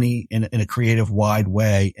view money in a creative, wide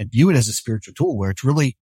way and view it as a spiritual tool where it's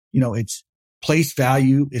really, it's place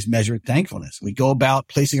value is measured thankfulness. We go about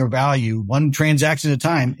placing our value one transaction at a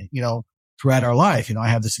time, throughout our life. I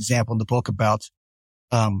have this example in the book about,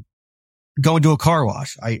 going to a car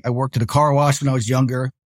wash. I worked at a car wash when I was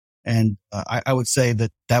younger. And, I would say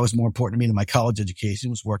that was more important to me than my college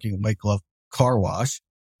education, was working at white glove car wash.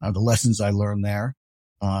 The lessons I learned there,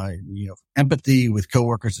 empathy with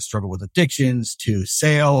coworkers that struggle with addictions, to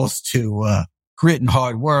sales, to, grit and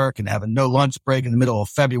hard work, and having no lunch break in the middle of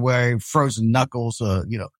February, frozen knuckles,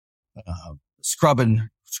 scrubbing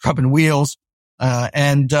wheels.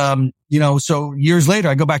 So years later,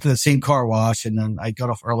 I go back to the same car wash, and then I got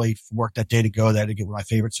off early for work that day to go there to get one of my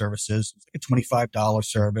favorite services. It's like a $25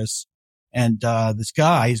 service. And, this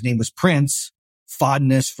guy, his name was Prince,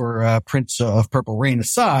 fondness for, Prince of Purple Rain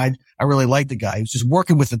aside. I really liked the guy. He was just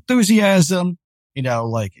working with enthusiasm,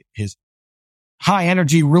 like his high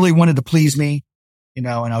energy, really wanted to please me, and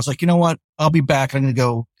I was like, you know what? I'll be back. I'm going to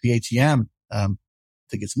go to the ATM,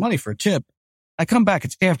 to get some money for a tip. I come back.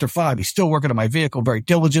 It's after 5. He's still working on my vehicle very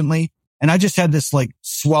diligently. And I just had this like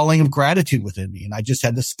swelling of gratitude within me. And I just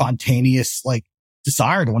had this spontaneous like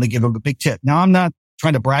desire to want to give him a big tip. Now, I'm not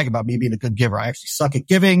trying to brag about me being a good giver. I actually suck at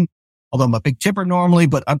giving, although I'm a big tipper normally,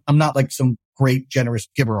 but I'm not like some great, generous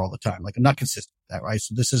giver all the time. Like I'm not consistent with that, right?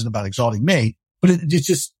 So this isn't about exalting me, but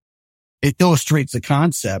it illustrates the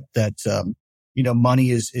concept that, money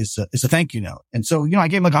is a thank you note. And so, I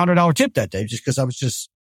gave him like a $100 tip that day just because I was just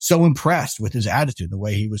so impressed with his attitude, the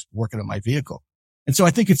way he was working on my vehicle. And so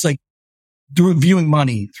I think it's like viewing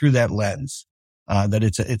money through that lens, that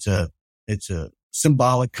it's a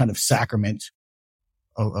symbolic kind of sacrament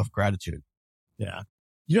of gratitude. Yeah.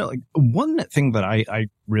 Like one thing that I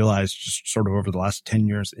realized just sort of over the last 10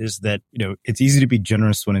 years is that, it's easy to be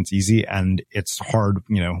generous when it's easy, and it's hard,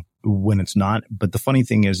 when it's not. But the funny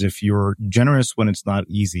thing is, if you're generous when it's not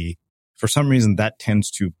easy, for some reason that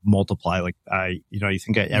tends to multiply. Like I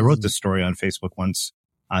wrote this story on Facebook once.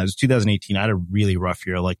 It was 2018. I had a really rough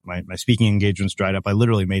year. Like my speaking engagements dried up. I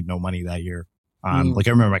literally made no money that year. Like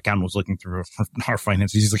I remember my accountant was looking through our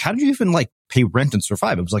finances. He's like, how did you even like pay rent and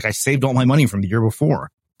survive? It was like, I saved all my money from the year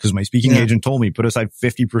before because my speaking agent told me put aside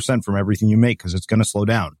 50% from everything you make because it's going to slow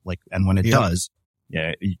down. Like, and when it does,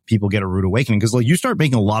 people get a rude awakening because like you start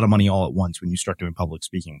making a lot of money all at once when you start doing public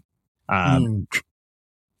speaking.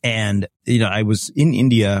 And, I was in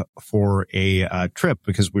India for a trip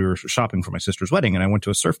because we were shopping for my sister's wedding, and I went to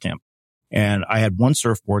a surf camp. And I had one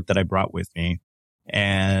surfboard that I brought with me,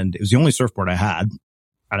 and it was the only surfboard I had.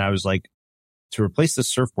 And I was like, to replace this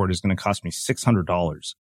surfboard is going to cost me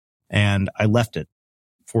 $600. And I left it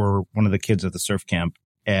for one of the kids at the surf camp.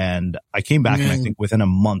 And I came back, and I think within a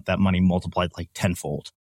month, that money multiplied like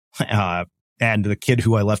tenfold. And the kid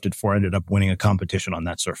who I left it for ended up winning a competition on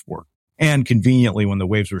that surfboard. And conveniently, when the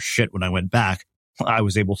waves were shit, when I went back, I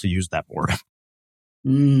was able to use that board.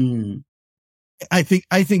 I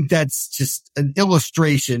think that's just an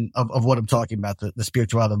illustration of what I'm talking about, the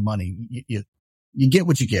spirituality of money. You get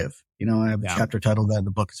what you give. I have a chapter titled that in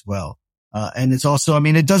the book as well. And it's also,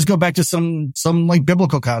 it does go back to some like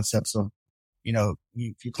biblical concepts of,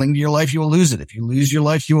 if you cling to your life, you will lose it. If you lose your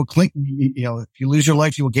life, you will cling, if you lose your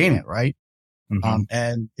life, you will gain it, right?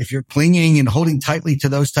 And if you're clinging and holding tightly to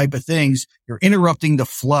those type of things, you're interrupting the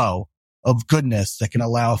flow of goodness that can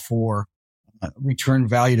allow for return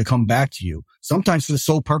value to come back to you. Sometimes for the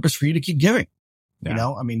sole purpose for you to keep giving.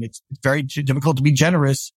 It's very difficult to be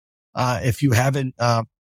generous, if you haven't,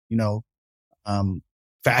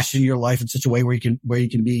 fashioned your life in such a way where you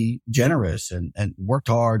can be generous and worked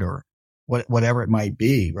hard or whatever it might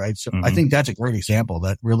be. Right. So I think that's a great example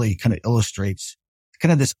that really kind of illustrates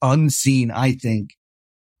kind of this unseen, I think,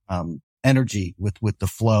 energy with the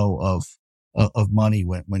flow of money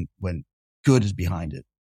when good is behind it.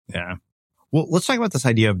 Yeah. Well, let's talk about this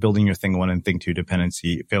idea of building your thing one and thing two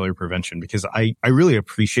dependency failure prevention, because I really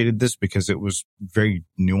appreciated this because it was very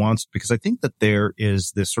nuanced, because I think that there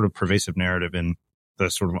is this sort of pervasive narrative in the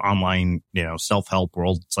sort of online, self-help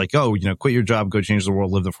world. It's like, quit your job, go change the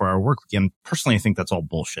world, live the 4-hour work week. And personally, I think that's all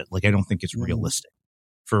bullshit. Like, I don't think it's realistic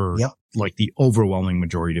for like the overwhelming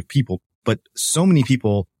majority of people, but so many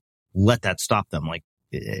people let that stop them. Like,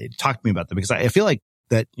 talk to me about that, because I feel like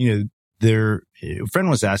that, a friend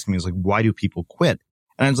was asking me, was like, why do people quit?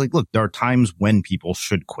 And I was like, look, there are times when people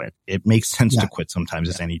should quit. It makes sense to quit sometimes,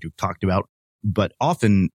 as Annie Duke talked about, but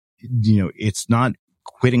often, it's not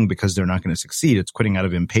quitting because they're not going to succeed. It's quitting out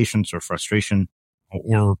of impatience or frustration,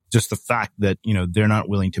 or just the fact that, they're not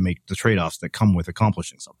willing to make the trade-offs that come with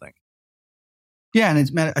accomplishing something. Yeah.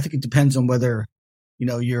 And I think it depends on whether,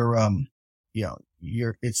 it's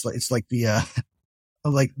like the,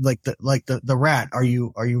 the rat. Are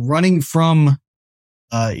you running from,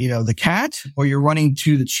 the cat, or you're running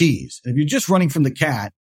to the cheese? And if you're just running from the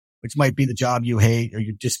cat, which might be the job you hate or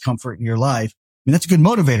your discomfort in your life, that's a good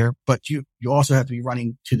motivator, but you also have to be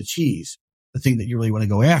running to the cheese, the thing that you really want to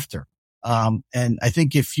go after. And I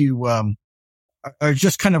think if you, are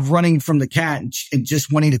just kind of running from the cat and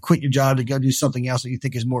just wanting to quit your job to go do something else that you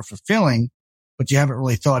think is more fulfilling, but you haven't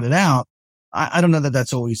really thought it out, I don't know that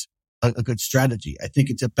that's always a good strategy. I think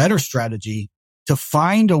it's a better strategy to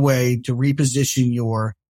find a way to reposition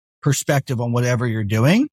your perspective on whatever you're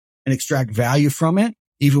doing and extract value from it,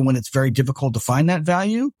 even when it's very difficult to find that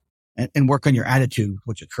value, and work on your attitude,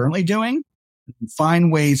 what you're currently doing, and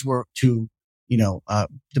find ways to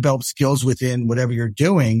develop skills within whatever you're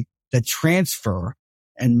doing that transfer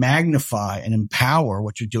and magnify and empower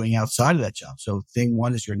what you're doing outside of that job. So thing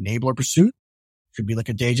one is your enabler pursuit. Could be like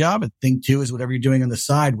a day job. And thing two is whatever you're doing on the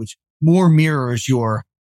side, which more mirrors your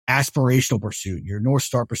aspirational pursuit, your North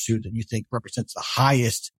Star pursuit that you think represents the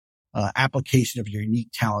highest application of your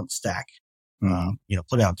unique talent stack,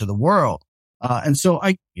 put out to the world. And so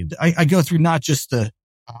I go through not just the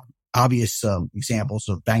obvious examples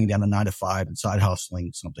of banging down a 9-to-5 and side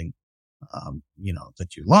hustling something,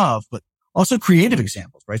 that you love, but also creative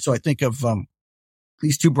examples, right? So I think of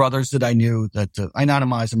these two brothers that I knew that I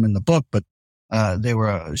anonymize them in the book, but they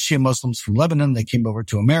were Shia Muslims from Lebanon. They came over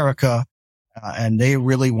to America, and they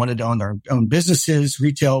really wanted to own their own businesses,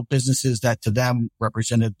 retail businesses that to them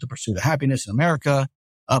represented the pursuit of happiness in America,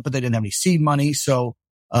 but they didn't have any seed money. So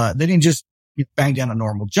they didn't just bang down a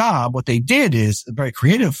normal job. What they did is a very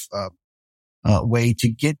creative way to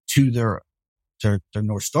get to their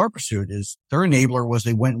North Star pursuit. Is their enabler was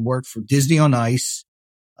they went and worked for Disney on Ice,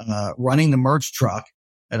 running the merch truck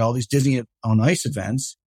at all these Disney on Ice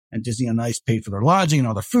events. and Disney on Ice paid for their lodging and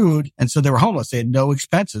all their food. And so they were homeless. They had no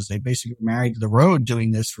expenses. They basically were married to the road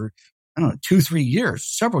doing this for, 2-3 years,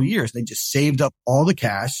 several years. They just saved up all the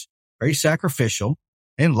cash, very sacrificial.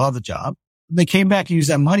 They didn't love the job. They came back and used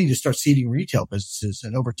that money to start seeding retail businesses.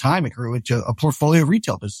 And over time, it grew into a portfolio of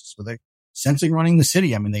retail businesses where they're essentially running the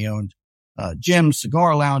city. I mean, they owned gyms,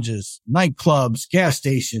 cigar lounges, nightclubs, gas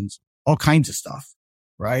stations, all kinds of stuff,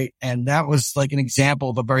 right? And that was like an example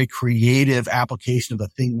of a very creative application of the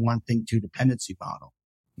thing one, thing two dependency model.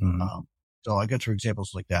 So I go through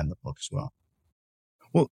examples like that in the book as well.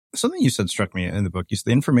 Well, something you said struck me in the book. You said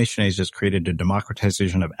the information age has created a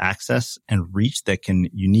democratization of access and reach that can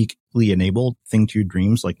uniquely enable thing two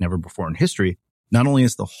dreams like never before in history. Not only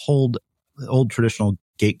is the old traditional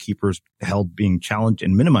gatekeepers held being challenged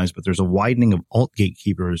and minimized, but there's a widening of alt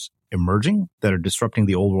gatekeepers emerging that are disrupting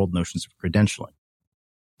the old world notions of credentialing.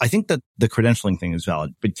 I think that the credentialing thing is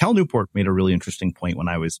valid, but Cal Newport made a really interesting point when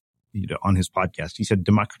I was on his podcast. He said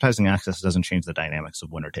democratizing access doesn't change the dynamics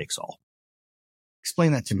of winner takes all.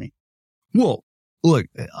 Explain that to me. Well, look,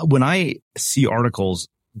 when I see articles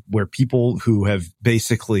where people who have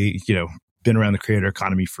basically, been around the creator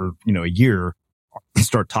economy for, a year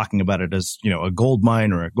start talking about it as, a gold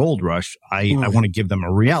mine or a gold rush, I want to give them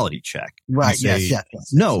a reality check. Right. Say, yes.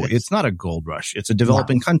 No, it's not a gold rush. It's a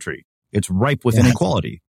developing country. It's ripe with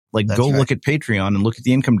inequality. Like go look at Patreon and look at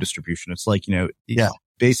the income distribution. It's like,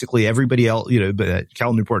 basically everybody else,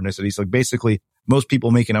 Cal Newport, and I said, he's like, basically most people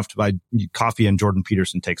make enough to buy coffee and Jordan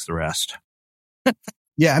Peterson takes the rest.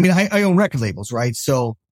 Yeah. I mean, I own record labels, right?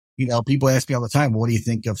 So, people ask me all the time, well, what do you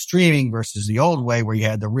think of streaming versus the old way where you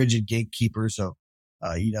had the rigid gatekeepers of,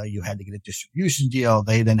 you had to get a distribution deal.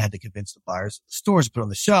 They then had to convince the buyers of the stores to put on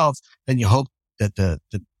the shelves. Then you hope that the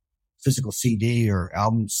physical CD or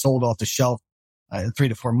album sold off the shelf in 3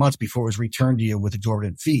 to 4 months before it was returned to you with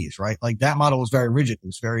exorbitant fees, right? Like that model was very rigid. It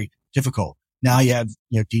was very difficult. Now you have,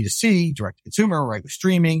 D2C, direct to consumer, right? With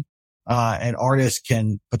streaming, and artists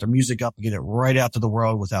can put their music up and get it right out to the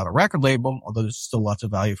world without a record label, although there's still lots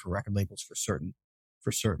of value for record labels for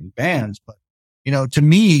certain bands. But, to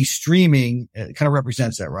me, streaming kind of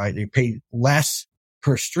represents that, right? They pay less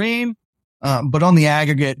per stream. But on the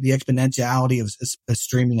aggregate, the exponentiality of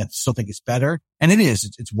streaming, I still think it's better. And it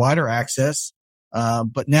is. It's wider access.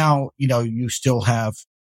 But now, you still have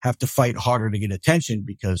to fight harder to get attention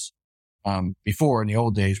because, before in the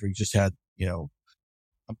old days where you just had,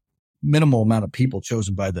 a minimal amount of people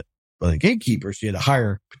chosen by the gatekeepers, you had a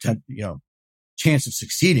higher chance of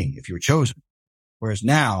succeeding if you were chosen. Whereas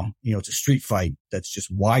now, it's a street fight that's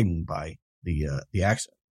just widened by the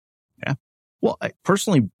access. Yeah. Well,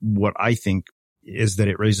 personally, what I think is that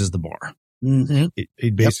it raises the bar. Mm-hmm.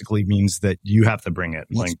 It basically means that you have to bring it.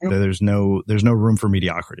 Like there's no room for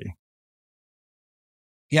mediocrity.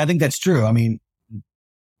 Yeah, I think that's true. I mean,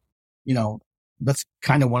 that's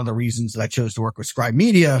kind of one of the reasons that I chose to work with Scribe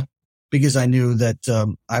Media, because I knew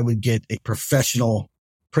that I would get a professional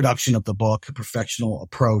production of the book, a professional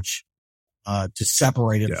approach to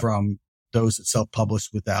separate it from those that self-publish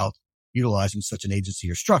without utilizing such an agency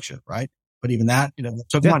or structure, right? But even that,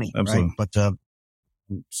 took money, absolutely. right? But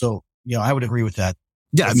so I would agree with that.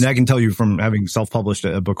 Yeah, I mean, I can tell you from having self-published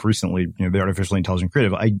a book recently, the Artificially Intelligent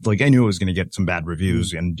Creative, I knew it was going to get some bad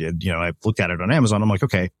reviews, and I looked at it on Amazon. I'm like,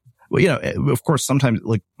 okay, well, of course, sometimes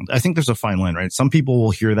I think there's a fine line, right? Some people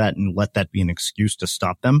will hear that and let that be an excuse to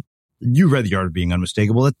stop them. You read The Art of Being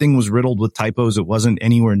Unmistakable. That thing was riddled with typos. It wasn't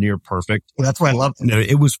anywhere near perfect. Well, that's why I loved it.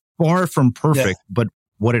 It was far from perfect, but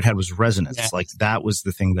what it had was resonance. Yeah. Like that was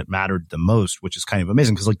the thing that mattered the most, which is kind of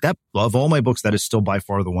amazing. Cause that of all my books, that is still by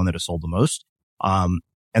far the one that has sold the most.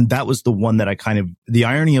 And that was the one that the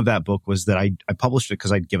irony of that book was that I published it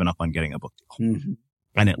because I'd given up on getting a book deal. Mm-hmm.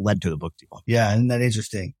 And it led to the book deal. Yeah. Isn't that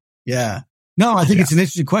interesting? Yeah. No, I think it's an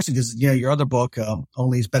interesting question because, your other book,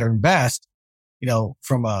 Only is Better and Best,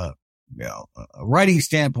 from a writing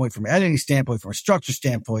standpoint, from an editing standpoint, from a structure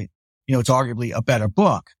standpoint, it's arguably a better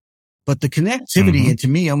book. But the connectivity, and to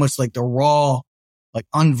me, almost like the raw, like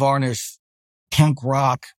unvarnished punk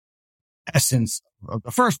rock essence of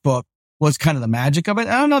the first book was kind of the magic of it.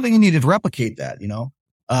 I don't know that you needed to replicate that,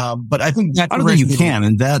 but I think I don't think you can.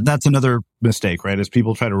 And that's another mistake, right? As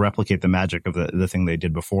people try to replicate the magic of the thing they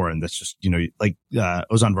did before. And that's just, Ozan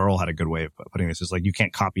Varol had a good way of putting this. Is like, you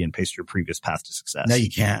can't copy and paste your previous path to success. No, you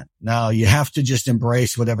can't. No, you have to just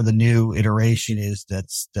embrace whatever the new iteration is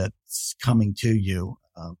that's coming to you.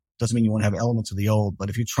 Doesn't mean you won't have elements of the old,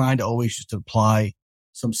 but if you're trying to always just apply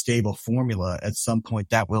some stable formula, at some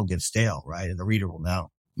point that will get stale, right? And the reader will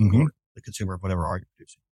know, or the consumer of whatever art you're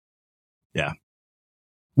producing. Yeah.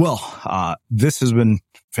 Well, this has been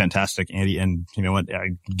fantastic, Andy. And you know what?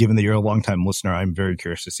 Given that you're a longtime listener, I'm very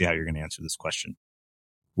curious to see how you're going to answer this question.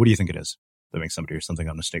 What do you think it is that makes somebody or something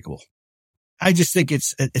unmistakable? I just think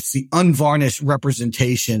it's the unvarnished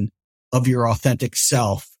representation of your authentic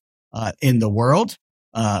self in the world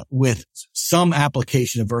with some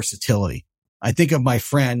application of versatility. I think of my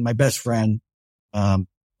best friend,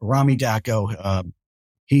 Rami Dacko.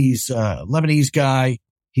 He's a Lebanese guy.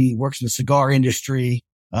 He works in the cigar industry,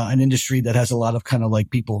 an industry that has a lot of kind of like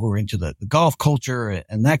people who are into the golf culture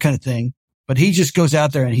and that kind of thing. But he just goes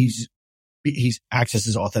out there and he's acts as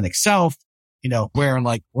his authentic self, you know, wearing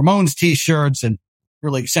like Ramones t-shirts and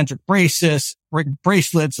really eccentric bracelets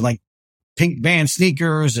and like pink Van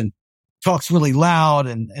sneakers, and talks really loud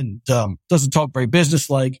and doesn't talk very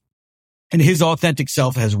businesslike. And his authentic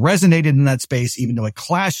self has resonated in that space, even though it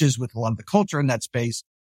clashes with a lot of the culture in that space.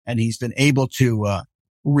 And he's been able to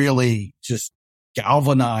really just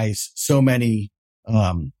galvanize so many,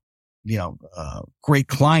 great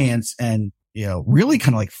clients and, you know, really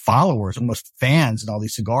kind of like followers, almost fans in all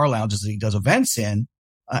these cigar lounges that he does events in.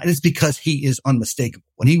 And it's because he is unmistakable.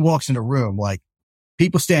 When he walks in a room, like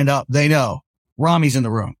people stand up, they know Rami's in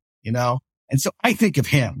the room, you know? And so I think of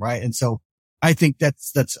him, right? And so I think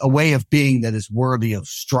that's a way of being that is worthy of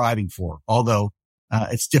striving for, although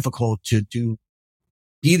it's difficult to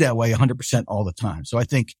be that way 100% all the time. So I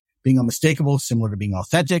think being unmistakable is similar to being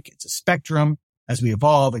authentic. It's a spectrum. As we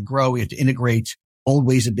evolve and grow, we have to integrate old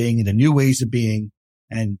ways of being into new ways of being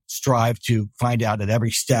and strive to find out at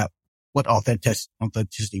every step what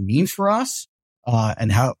authenticity means for us,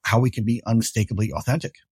 and how we can be unmistakably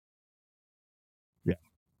authentic. Yeah,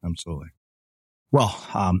 absolutely. Well,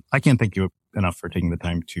 I can't thank you enough for taking the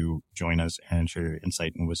time to join us and share your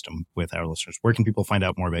insight and wisdom with our listeners. Where can people find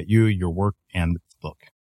out more about you, your work, and the book?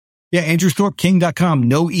 Yeah, AndrewThorpKing.com.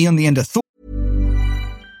 No E on the end of Thorp.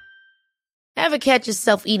 Ever catch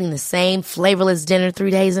yourself eating the same flavorless dinner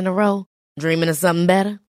 3 days in a row? Dreaming of something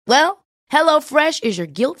better? Well, HelloFresh is your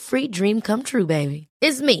guilt-free dream come true, baby.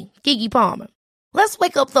 It's me, Keke Palmer. Let's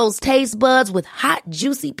wake up those taste buds with hot,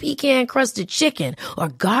 juicy pecan-crusted chicken or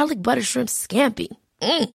garlic butter shrimp scampi.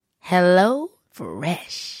 Hello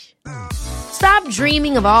Fresh. Stop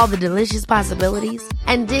dreaming of all the delicious possibilities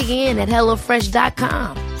and dig in at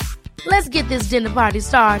HelloFresh.com. Let's get this dinner party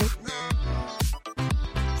started.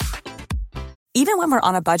 Even when we're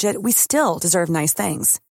on a budget, we still deserve nice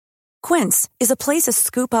things. Quince is a place to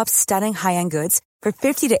scoop up stunning high-end goods for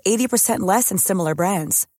 50 to 80% less than similar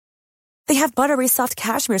brands. They have buttery soft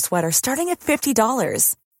cashmere sweaters starting at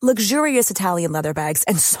 $50, luxurious Italian leather bags,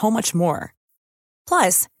 and so much more.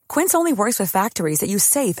 Plus, Quince only works with factories that use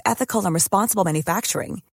safe, ethical, and responsible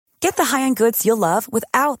manufacturing. Get the high-end goods you'll love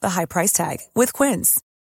without the high price tag with Quince.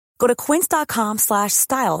 Go to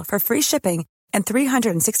quince.com/style for free shipping and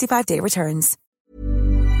 365-day returns.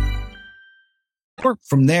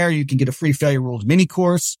 From there, you can get a free Failure Rules mini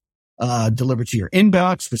course delivered to your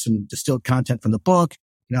inbox with some distilled content from the book.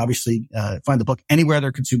 You can obviously find the book anywhere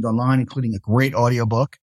they're consumed online, including a great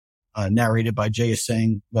audiobook narrated by Jay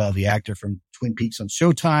Singh, the actor from Twin Peaks on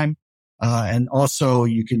Showtime. And also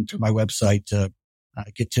you can, to my website,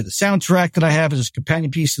 get to the soundtrack that I have as a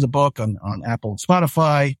companion piece to the book on Apple and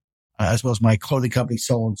Spotify, as well as my clothing company,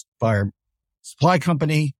 Soul Inspire Supply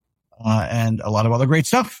Company, and a lot of other great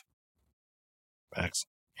stuff. Excellent.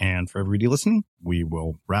 And for everybody listening, we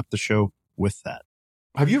will wrap the show with that.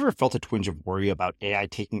 Have you ever felt a twinge of worry about AI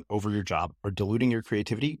taking over your job or diluting your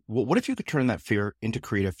creativity? Well, what if you could turn that fear into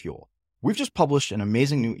creative fuel? We've just published an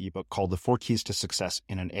amazing new ebook called The 4 Keys to Success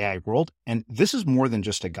in an AI World, and this is more than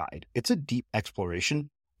just a guide. It's a deep exploration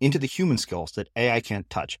into the human skills that AI can't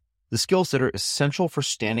touch, the skills that are essential for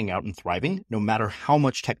standing out and thriving, no matter how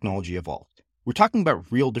much technology evolved. We're talking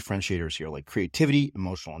about real differentiators here, like creativity,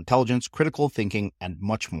 emotional intelligence, critical thinking, and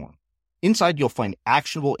much more. Inside, you'll find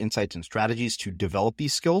actionable insights and strategies to develop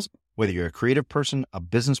these skills, whether you're a creative person, a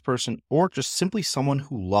business person, or just simply someone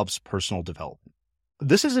who loves personal development.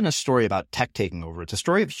 This isn't a story about tech taking over. It's a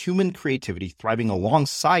story of human creativity thriving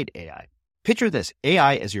alongside AI. Picture this,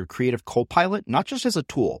 AI as your creative co-pilot, not just as a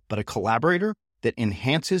tool, but a collaborator that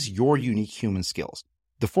enhances your unique human skills.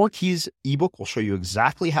 The 4 Keys ebook will show you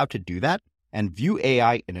exactly how to do that and view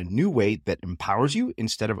AI in a new way that empowers you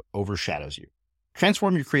instead of overshadows you.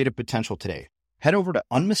 Transform your creative potential today. Head over to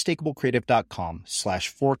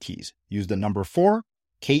unmistakablecreative.com/4keys. Use the number 4,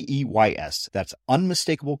 KEYS. That's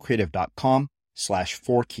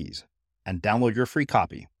unmistakablecreative.com/4keys and download your free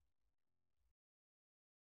copy.